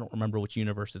something, I don't remember which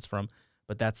universe it's from,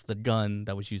 but that's the gun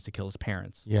that was used to kill his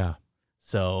parents. Yeah.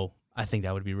 So I think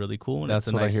that would be really cool. And That's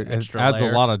it's a what nice I hear. It extra adds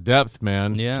layer. a lot of depth,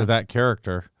 man, Yeah. to that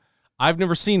character. I've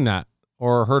never seen that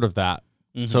or heard of that.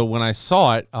 Mhm. So when I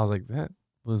saw it, I was like, that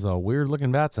was a weird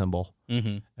looking bat symbol.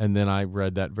 Mm-hmm. And then I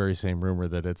read that very same rumor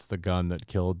that it's the gun that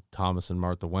killed Thomas and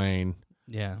Martha Wayne.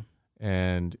 Yeah.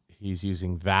 And he's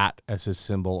using that as his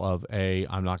symbol of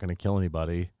I'm not going to kill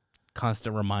anybody.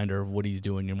 Constant reminder of what he's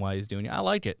doing and why he's doing it. I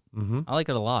like it. Mm-hmm. I like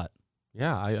it a lot.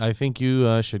 Yeah, I think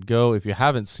you should go. If you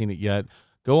haven't seen it yet,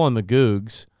 go on the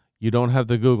Googs. You don't have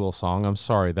the Google song. I'm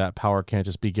sorry. That power can't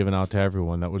just be given out to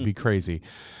everyone. That would be crazy.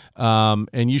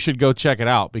 And you should go check it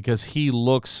out because he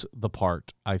looks the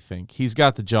part, I think. He's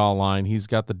got the jawline. He's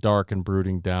got the dark and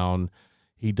brooding down.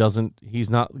 He's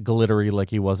not glittery like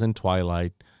he was in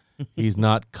Twilight. He's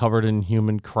not covered in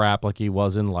human crap like he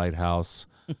was in Lighthouse.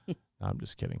 No, I'm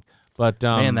just kidding. But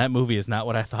Man, that movie is not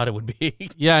what I thought it would be.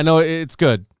 Yeah, no, it's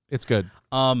good. It's good.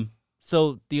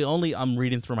 So I'm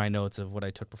reading through my notes of what I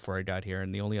took before I got here,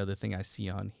 and the only other thing I see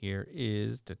on here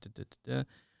is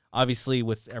obviously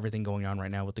with everything going on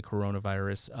right now with the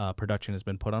coronavirus, production has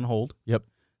been put on hold. Yep.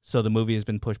 So the movie has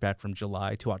been pushed back from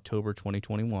July to October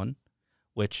 2021,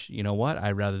 which, you know what?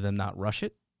 I'd rather them not rush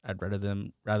it. I'd rather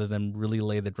them really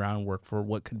lay the groundwork for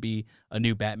what could be a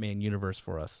new Batman universe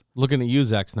for us. Looking at you,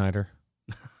 Zack Snyder.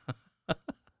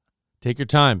 Take your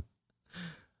time.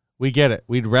 We get it.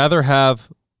 We'd rather have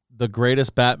the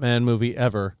greatest Batman movie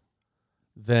ever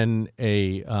than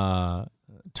a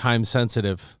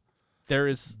time-sensitive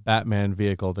Batman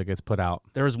vehicle that gets put out.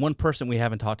 There is one person we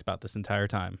haven't talked about this entire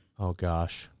time. Oh,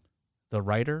 gosh. The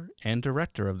writer and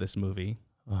director of this movie,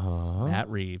 Matt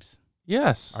Reeves.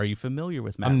 Yes. Are you familiar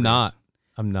with Matt Reeves?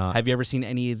 I'm not. Have you ever seen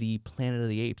any of the Planet of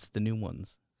the Apes, the new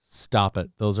ones? Stop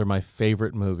it. Those are my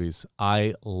favorite movies.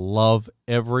 I love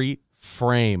every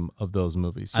frame of those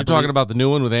movies. You're talking about the new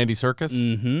one with Andy Serkis?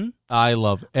 Mm-hmm. I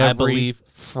love every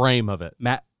frame of it.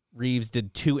 Matt Reeves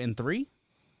did 2 and 3.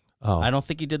 Oh. I don't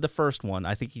think he did the first one.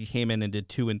 I think he came in and did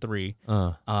 2 and 3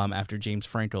 after James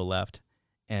Franco left.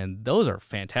 And those are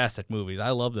fantastic movies.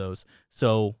 I love those.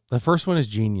 So the first one is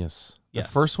genius. Yes.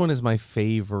 The first one is my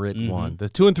favorite one. The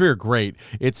 2 and 3 are great.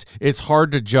 It's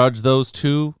hard to judge those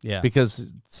two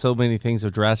because so many things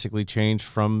have drastically changed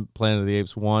from Planet of the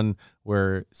Apes 1,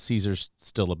 where Caesar's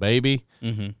still a baby,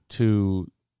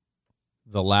 to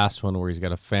the last one where he's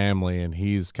got a family and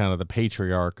he's kind of the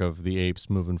patriarch of the apes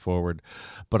moving forward.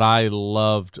 But I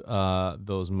loved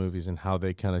those movies and how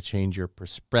they kind of change your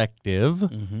perspective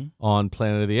on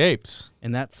Planet of the Apes.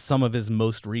 And that's some of his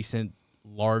most recent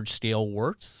large-scale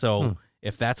works. So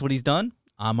if that's what he's done,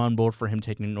 I'm on board for him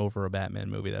taking over a Batman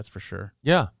movie, that's for sure.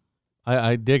 Yeah,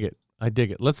 I dig it. I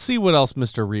dig it. Let's see what else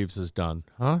Mr. Reeves has done,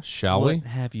 huh? Shall we? What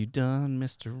have you done,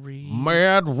 Mr. Reeves?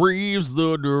 Matt Reeves,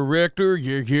 the director,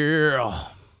 yeah.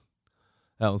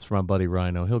 That one's from my buddy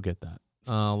Rhino. He'll get that.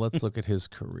 Let's look at his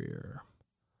career.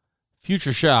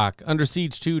 Future Shock, Under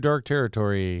Siege 2, Dark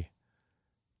Territory,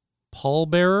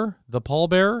 Pallbearer,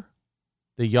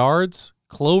 The Yards,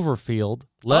 Cloverfield,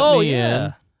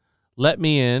 Let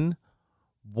Me In,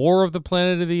 War of the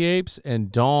Planet of the Apes,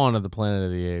 and Dawn of the Planet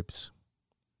of the Apes.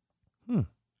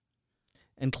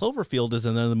 And Cloverfield is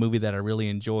another movie that I really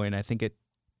enjoy, and I think it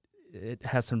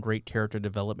has some great character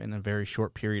development in a very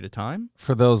short period of time.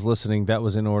 For those listening, that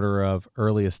was in order of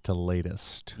earliest to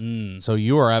latest. So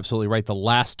you are absolutely right. The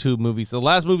last 2 movies, the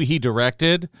last movie he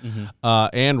directed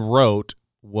and wrote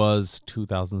was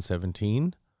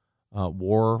 2017,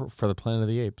 War for the Planet of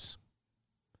the Apes.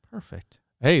 Perfect.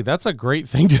 Hey, that's a great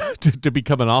thing to be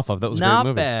coming off of. That was a great movie.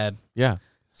 Not bad. Yeah.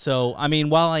 So, I mean,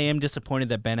 while I am disappointed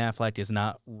that Ben Affleck is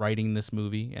not writing this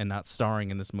movie and not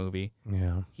starring in this movie,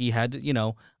 he had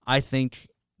to, I think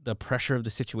the pressure of the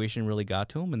situation really got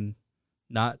to him, and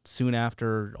not soon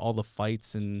after all the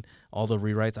fights and all the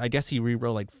rewrites. I guess he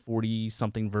rewrote like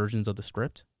 40-something versions of the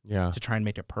script to try and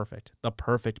make it perfect, the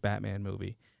perfect Batman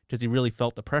movie, because he really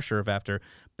felt the pressure of after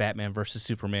Batman versus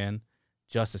Superman,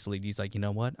 Justice League. He's like, you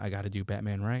know what? I got to do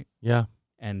Batman right. Yeah.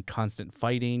 And constant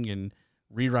fighting and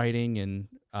rewriting and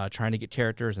trying to get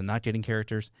characters and not getting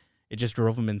characters. It just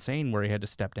drove him insane where he had to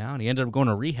step down. He ended up going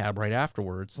to rehab right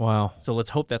afterwards. Wow. So let's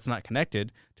hope that's not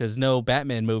connected, because no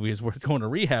Batman movie is worth going to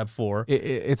rehab for.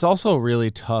 It's also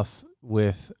really tough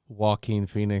with Joaquin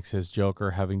Phoenix as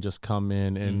Joker having just come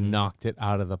in and knocked it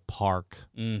out of the park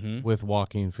with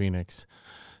Joaquin Phoenix.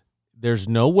 There's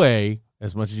no way,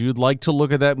 as much as you'd like to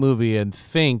look at that movie and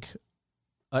think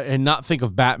and not think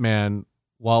of Batman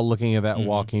while looking at that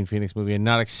Joaquin Phoenix movie and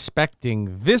not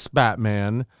expecting this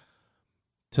Batman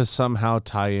to somehow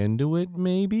tie into it,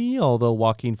 maybe, although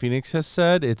Joaquin Phoenix has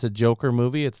said it's a Joker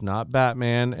movie, it's not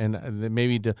Batman, and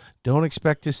maybe don't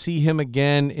expect to see him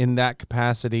again in that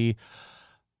capacity.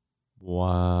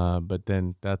 But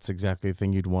then that's exactly the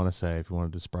thing you'd want to say if you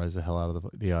wanted to surprise the hell out of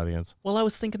the audience. Well, I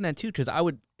was thinking that too, because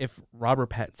if Robert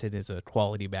Pattinson is a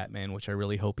quality Batman, which I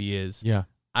really hope he is,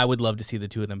 I would love to see the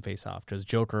two of them face off because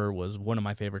Joker was one of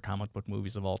my favorite comic book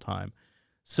movies of all time.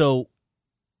 So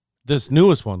This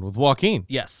newest one with Joaquin.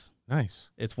 yes, Nice.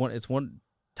 it's one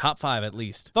top 5 at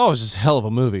least. That was just a hell of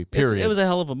a movie, period. It was a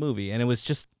hell of a movie, and it was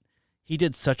just he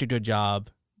did such a good job,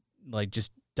 like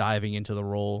just diving into the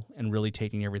role and really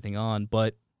taking everything on.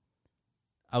 But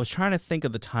I was trying to think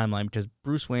of the timeline because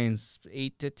Bruce Wayne's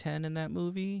 8 to 10 in that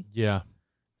movie. Yeah.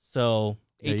 So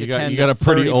 8 to you 10. You got a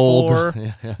pretty 34.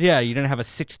 old. Yeah, you didn't have a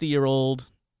 60-year-old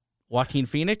Joaquin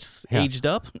Phoenix aged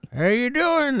up. How you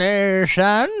doing there,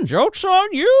 son? Joke's on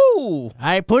you.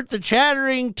 I put the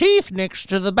chattering teeth next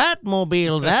to the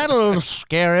Batmobile. That'll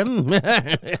scare him.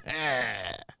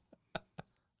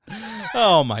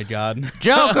 Oh my God.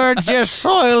 Joker just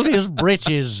soiled his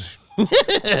britches.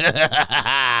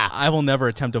 I will never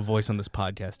attempt a voice on this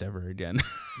podcast ever again.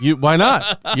 Why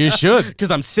not? You should. Because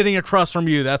I'm sitting across from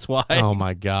you, that's why. Oh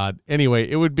my God. Anyway,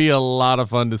 it would be a lot of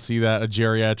fun to see that, a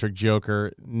geriatric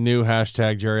Joker. New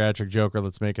hashtag geriatric Joker.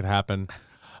 Let's make it happen.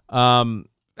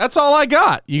 That's all I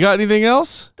got. You got anything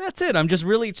else? That's it. I'm just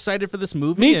really excited for this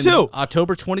movie. Me too.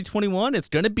 October 2021, it's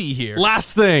going to be here.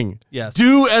 Last thing. Yes.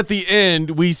 Do at the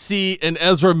end we see an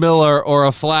Ezra Miller or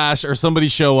a Flash or somebody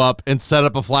show up and set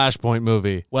up a Flashpoint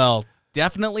movie? Well,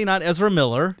 definitely not Ezra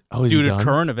Miller is due he to done?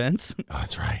 current events. Oh,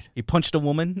 that's right. He punched a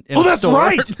woman in a that's store.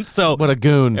 right. So What a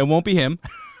goon. it won't be him.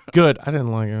 Good. I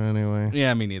didn't like him anyway.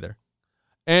 Yeah, me neither.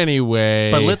 Anyway.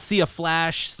 But let's see a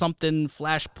Flash, something,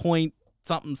 Flashpoint,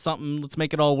 something. Let's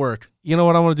make it all work. You know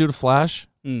what I want to do to Flash?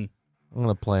 Mm. I'm going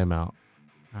to play him out.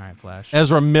 All right, Flash.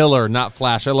 Ezra Miller, not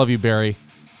Flash. I love you, Barry.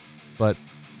 But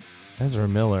Ezra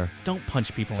Miller. Don't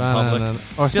punch people in public.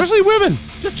 Or especially women.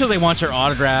 Just because they want your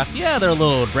autograph. Yeah, they're a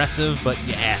little aggressive, but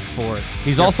you asked for it.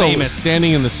 He's You're also famous.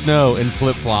 standing in the snow in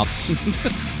flip-flops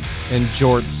and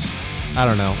jorts. I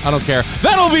don't know. I don't care.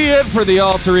 That'll be it for the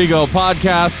Alter Ego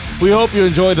podcast. We hope you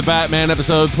enjoyed the Batman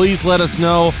episode. Please let us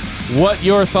know what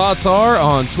your thoughts are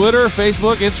on Twitter,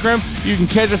 Facebook, Instagram. You can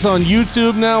catch us on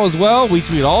YouTube now as well. We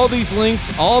tweet all these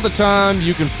links all the time.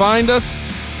 You can find us,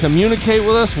 communicate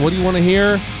with us. What do you want to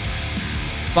hear?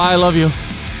 Bye. I love you.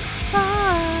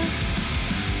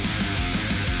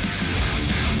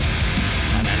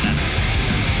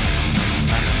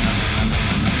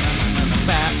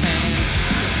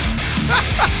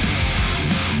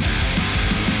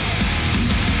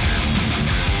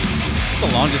 It's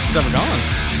the longest it's ever gone.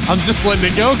 I'm just letting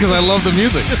it go because I love the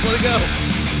music. Just let it go.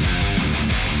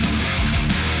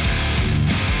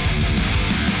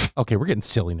 Okay, we're getting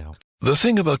silly now. The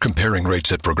thing about comparing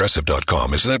rates at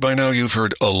Progressive.com is that by now you've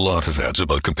heard a lot of ads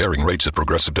about comparing rates at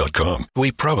Progressive.com.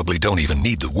 We probably don't even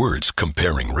need the words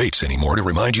comparing rates anymore to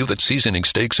remind you that seasoning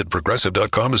steaks at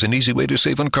Progressive.com is an easy way to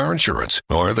save on car insurance,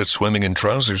 or that swimming in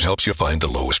trousers helps you find the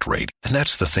lowest rate. And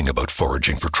that's the thing about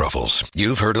foraging for truffles.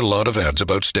 You've heard a lot of ads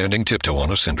about standing tiptoe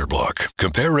on a cinder block.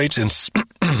 Compare rates and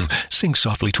sing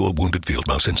softly to a wounded field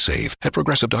mouse and save at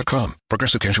Progressive.com.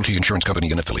 Progressive Casualty Insurance Company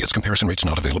and Affiliates. Comparison rates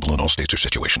not available in all states or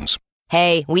situations.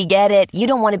 Hey, we get it. You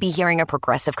don't want to be hearing a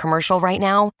Progressive commercial right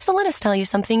now. So let us tell you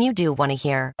something you do want to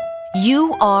hear.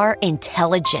 You are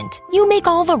intelligent. You make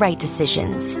all the right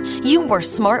decisions. You were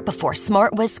smart before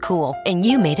smart was cool, and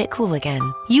you made it cool again.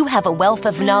 You have a wealth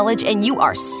of knowledge, and you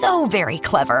are so very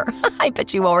clever. I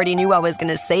bet you already knew I was going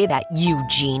to say that, you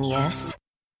genius.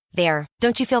 There.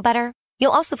 Don't you feel better?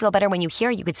 You'll also feel better when you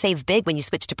hear you could save big when you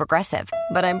switch to Progressive.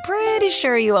 But I'm pretty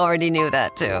sure you already knew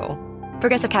that, too.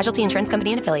 Progressive Casualty Insurance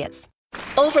Company and Affiliates.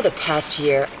 Over the past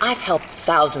year, I've helped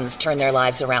thousands turn their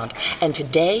lives around. And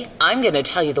today, I'm going to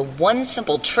tell you the one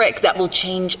simple trick that will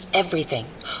change everything.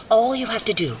 All you have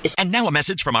to do is... And now a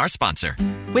message from our sponsor.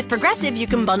 With Progressive, you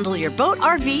can bundle your boat,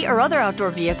 RV, or other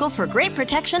outdoor vehicle for great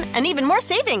protection and even more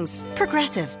savings.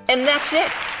 Progressive. And that's it.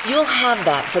 You'll have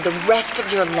that for the rest of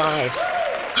your lives.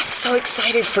 I'm so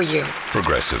excited for you.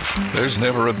 Progressive. There's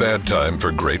never a bad time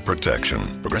for great protection.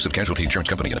 Progressive Casualty Insurance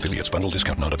Company and Affiliates. Bundle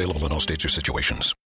discount not available in all states or situations.